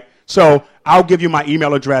 All right? So I'll give you my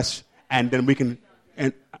email address, and then we can...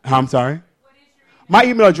 I'm sorry? My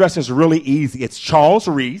email address is really easy. It's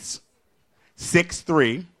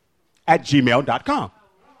charlesreese63@gmail.com.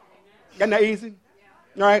 Isn't that easy?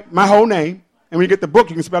 All right? My whole name. And when you get the book,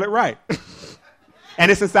 you can spell it right.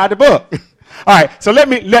 And it's inside the book. All right, so let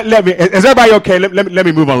me. Is everybody okay? Let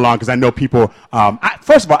me move on along because I know people.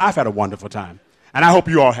 First of all, I've had a wonderful time. And I hope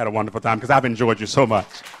you all had a wonderful time because I've enjoyed you so much.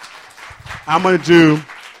 I'm going to do,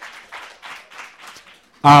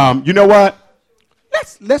 you know what?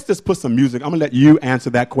 Let's just put some music. I'm going to let you answer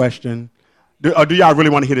that question. Do y'all really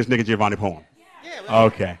want to hear this nigga Giovanni poem? Yeah.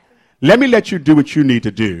 Okay. Let me let you do what you need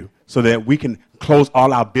to do so that we can close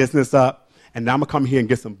all our business up. And now I'm going to come here and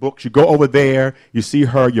get some books. You go over there. You see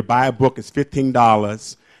her. You buy a book. It's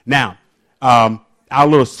 $15. Now, our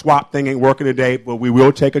little swap thing ain't working today, but we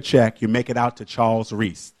will take a check. You make it out to Charles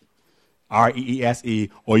Reese, Reese,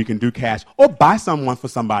 or you can do cash, or buy someone for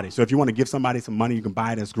somebody. So if you want to give somebody some money, you can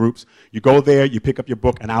buy it as groups. You go there, you pick up your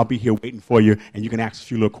book, and I'll be here waiting for you, and you can ask a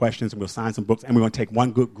few little questions, and we'll sign some books, and we're going to take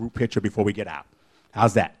one good group picture before we get out.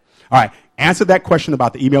 How's that? All right, answer that question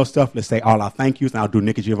about the email stuff. Let's say all our thank yous, and I'll do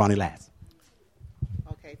Nikki Giovanni last.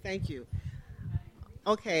 Okay, thank you.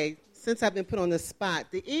 Okay. Since I've been put on the spot,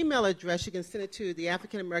 the email address, you can send it to the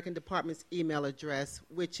African American Department's email address,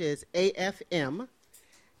 which is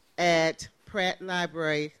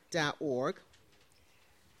afm@prattlibrary.org.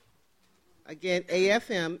 Again,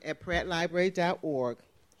 afm@prattlibrary.org.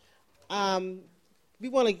 We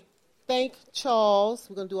want to thank Charles.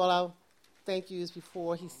 We're going to do all our thank yous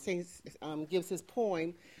before he gives his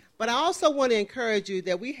poem. But I also want to encourage you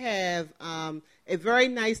that we have a very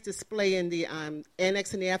nice display in the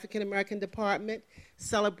Annex in the African American Department,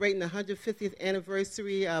 celebrating the 150th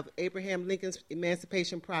anniversary of Abraham Lincoln's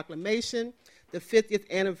Emancipation Proclamation, the 50th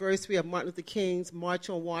anniversary of Martin Luther King's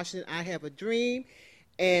March on Washington, I Have a Dream,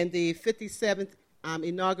 and the 57th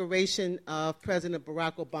inauguration of President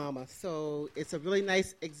Barack Obama. So it's a really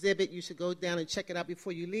nice exhibit. You should go down and check it out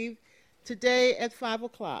before you leave today at 5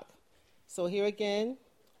 o'clock. So here again,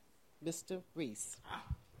 Mr. Reese.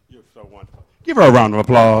 You're so wonderful. Give her a round of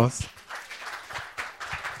applause.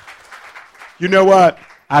 You know what?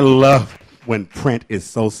 I love when print is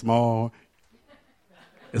so small.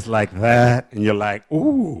 It's like that, and you're like,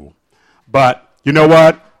 ooh. But you know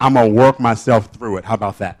what? I'm going to work myself through it. How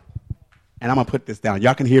about that? And I'm going to put this down.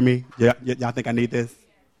 Y'all can hear me? Y'all think I need this?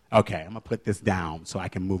 Okay, I'm going to put this down so I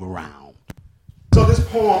can move around. So this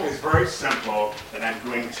poem is very simple, and I'm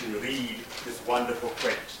going to read this wonderful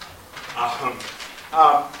print.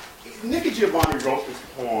 Nikki Giovanni wrote this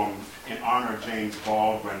poem in honor of James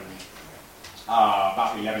Baldwin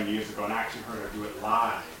about 11 years ago, and I actually heard her do it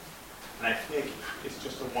live. And I think it's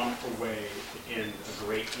just a wonderful way to end a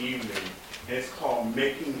great evening. And it's called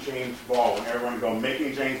Making James Baldwin. Everyone go,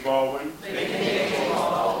 Making James Baldwin? Making James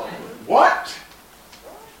Baldwin. What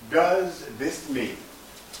does this mean?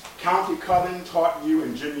 County Cullen taught you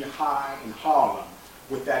in junior high in Harlem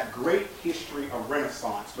with that great history of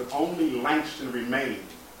Renaissance, but only Langston remained.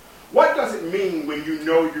 What does it mean when you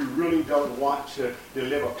know you really don't want to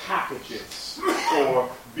deliver packages or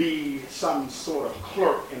be some sort of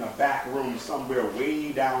clerk in a back room somewhere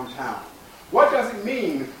way downtown? What does it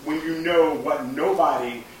mean when you know what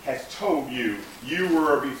nobody has told you? You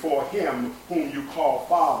were before him whom you call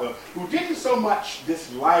father, who didn't so much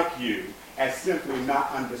dislike you as simply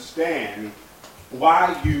not understand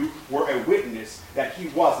why you were a witness that he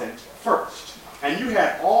wasn't first. And you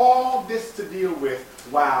had all this to deal with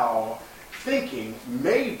while thinking,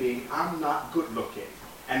 maybe I'm not good looking,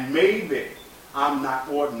 and maybe I'm not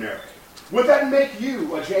ordinary. Would that make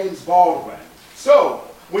you a James Baldwin? So,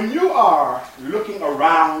 when you are looking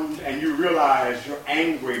around and you realize you're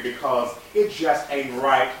angry because it just ain't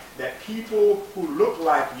right that people who look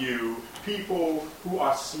like you, people who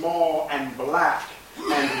are small and black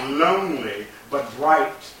and lonely, but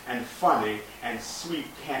bright and funny and sweet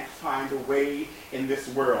can't find a way in this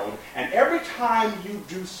world. And every time you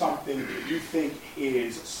do something you think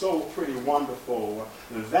is so pretty wonderful,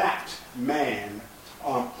 that man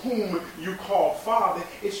whom you call father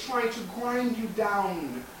is trying to grind you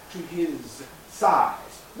down to his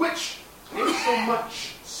size, which ain't so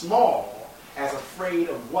much small as afraid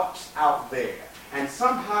of what's out there. And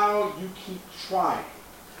somehow you keep trying.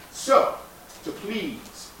 So, to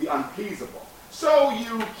please the unpleasable. So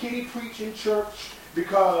you kitty preach in church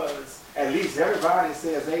because at least everybody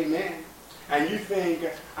says amen. And you think,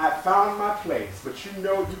 I found my place, but you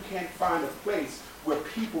know you can't find a place where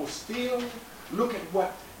people still look at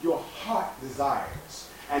what your heart desires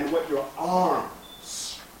and what your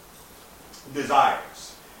arms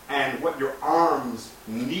desires and what your arms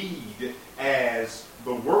need as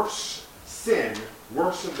the worst sin,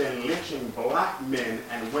 worse than lynching black men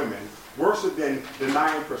and women, worse than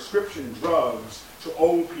denying prescription drugs to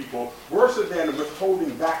old people, worse than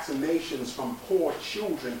withholding vaccinations from poor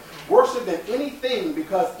children, worse than anything,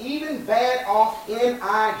 because even bad off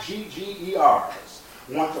NIGGERs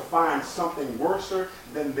want to find something worse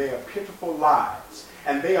than their pitiful lives.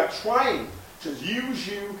 And they are trying to use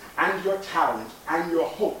you and your talent and your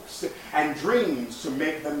hopes and dreams to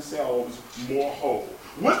make themselves more whole.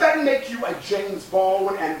 Would that make you a James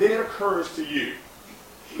Baldwin? And then it occurs to you,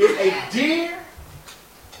 if a deer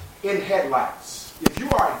in headlights, if you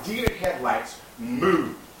are a deer in headlights,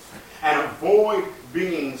 move and avoid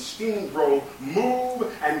being steamrolled.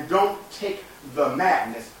 Move and don't take the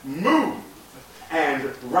madness. Move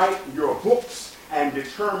and write your books and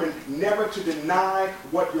determine never to deny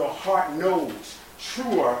what your heart knows.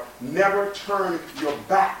 Truer, never turn your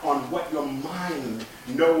back on what your mind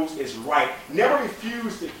knows is right. Never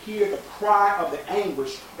refuse to hear the cry of the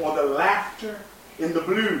anguish or the laughter in the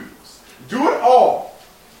blues. Do it all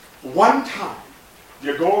one time.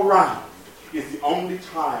 Your go around is the only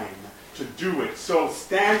time to do it. So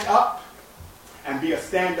stand up and be a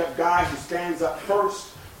stand-up guy who stands up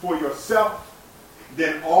first for yourself,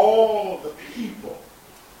 then all the people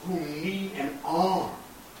who need an arm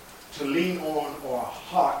to lean on or a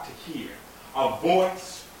heart to hear, a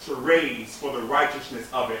voice to raise for the righteousness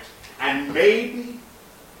of it. And maybe,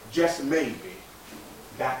 just maybe,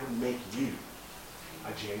 that would make you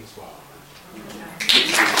a James Baldwin.